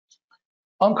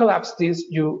uncollapse this,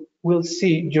 you will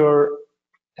see your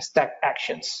stack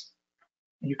actions.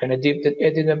 You can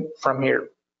edit them from here,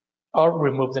 or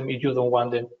remove them if you don't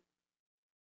want them.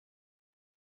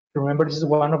 Remember, this is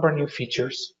one of our new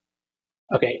features.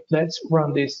 Okay, let's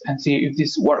run this and see if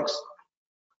this works.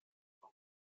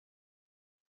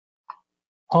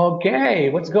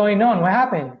 Okay, what's going on? What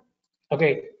happened?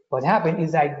 Okay, what happened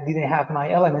is I didn't have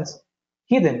my elements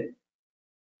hidden,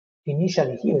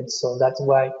 initially hidden, so that's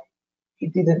why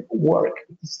it didn't work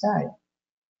this time.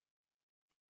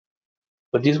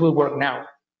 But this will work now.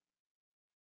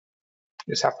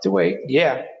 Just have to wait.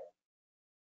 Yeah.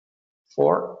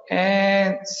 4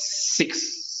 and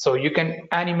 6. So you can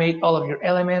animate all of your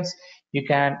elements. You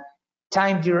can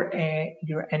time your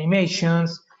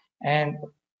animations and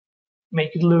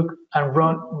make it look and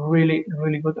run really,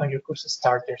 really good on your course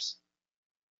starters.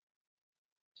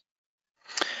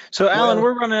 So Alan,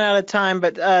 we're running out of time,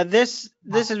 but this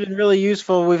has been really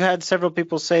useful. We've had several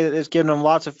people say that it's given them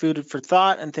lots of food for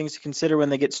thought and things to consider when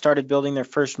they get started building their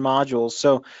first modules.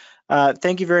 So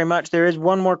thank you very much. There is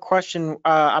one more question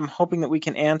I'm hoping that we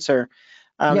can answer.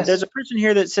 Yes. There's a person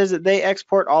here that says that they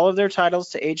export all of their titles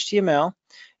to HTML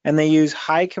and they use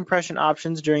high compression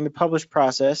options during the publish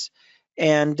process,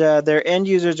 and their end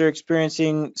users are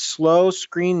experiencing slow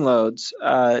screen loads,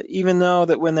 even though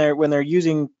that when they're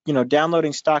using,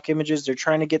 downloading stock images, they're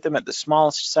trying to get them at the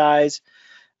smallest size,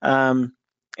 and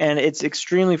it's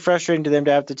extremely frustrating to them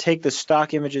to have to take the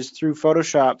stock images through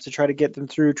Photoshop to try to get them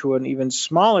through to an even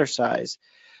smaller size.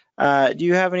 Do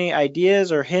you have any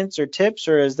ideas or hints or tips,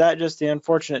 or is that just the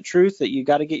unfortunate truth that you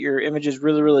got to get your images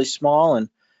really, really small and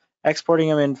exporting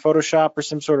them in Photoshop or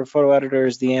some sort of photo editor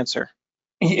is the answer?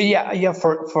 Yeah.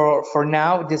 For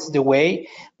now, this is the way.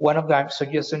 One of the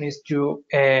suggestions is to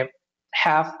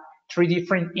have three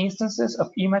different instances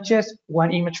of images: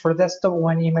 one image for desktop,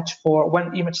 one image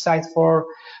size for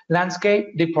landscape,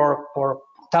 for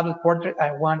tablet portrait,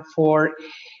 and one for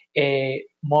a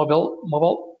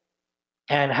mobile,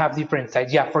 and have different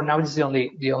size. Yeah, for now this is the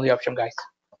only option, guys.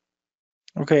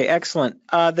 Okay, excellent.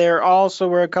 There also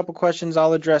were a couple questions.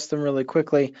 I'll address them really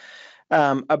quickly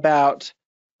about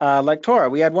Lectora.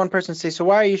 We had one person say, so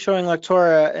why are you showing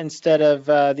Lectora instead of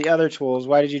the other tools?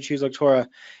 Why did you choose Lectora?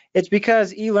 It's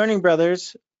because eLearning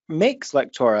Brothers makes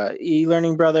Lectora.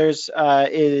 eLearning Brothers,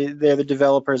 they're the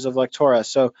developers of Lectora.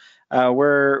 So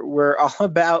we're all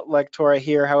about Lectora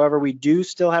here. However, we do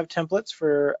still have templates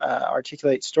for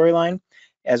Articulate Storyline,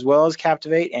 as well as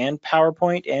Captivate and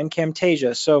PowerPoint and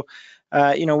Camtasia. So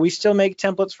we still make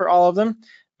templates for all of them,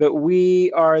 but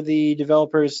we are the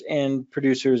developers and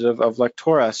producers of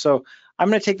Lectora. So I'm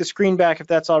going to take the screen back if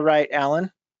that's all right, Alan.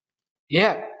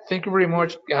 Yeah, thank you very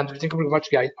much, Andrew. Thank you very much,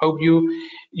 guys. Hope you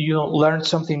learned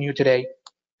something new today.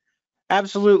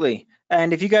 Absolutely.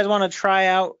 And if you guys want to try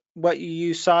out what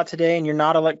you saw today and you're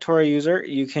not a Lectora user,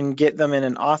 you can get them in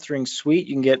an authoring suite.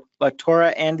 You can get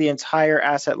Lectora and the entire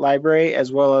asset library,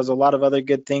 as well as a lot of other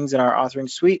good things in our authoring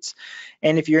suites.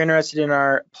 And if you're interested in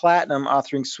our Platinum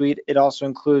authoring suite, it also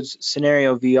includes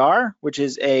Scenario VR, which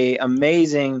is an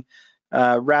amazing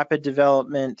rapid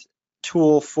development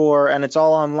tool and it's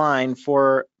all online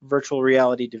for virtual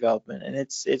reality development. And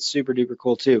it's super duper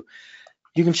cool too.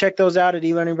 You can check those out at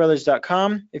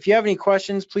elearningbrothers.com. If you have any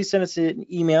questions, please send us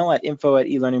an email at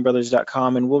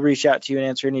info@elearningbrothers.com, and we'll reach out to you and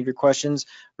answer any of your questions.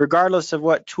 Regardless of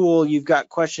what tool you've got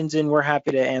questions in, we're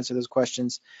happy to answer those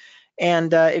questions.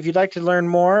 And if you'd like to learn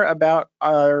more about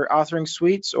our authoring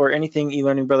suites or anything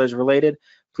eLearning Brothers related,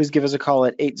 please give us a call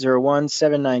at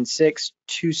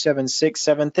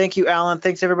 801-796-2767. Thank you, Alan.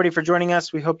 Thanks, everybody, for joining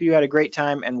us. We hope you had a great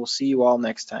time, and we'll see you all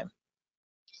next time.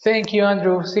 Thank you,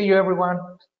 Andrew. See you, everyone.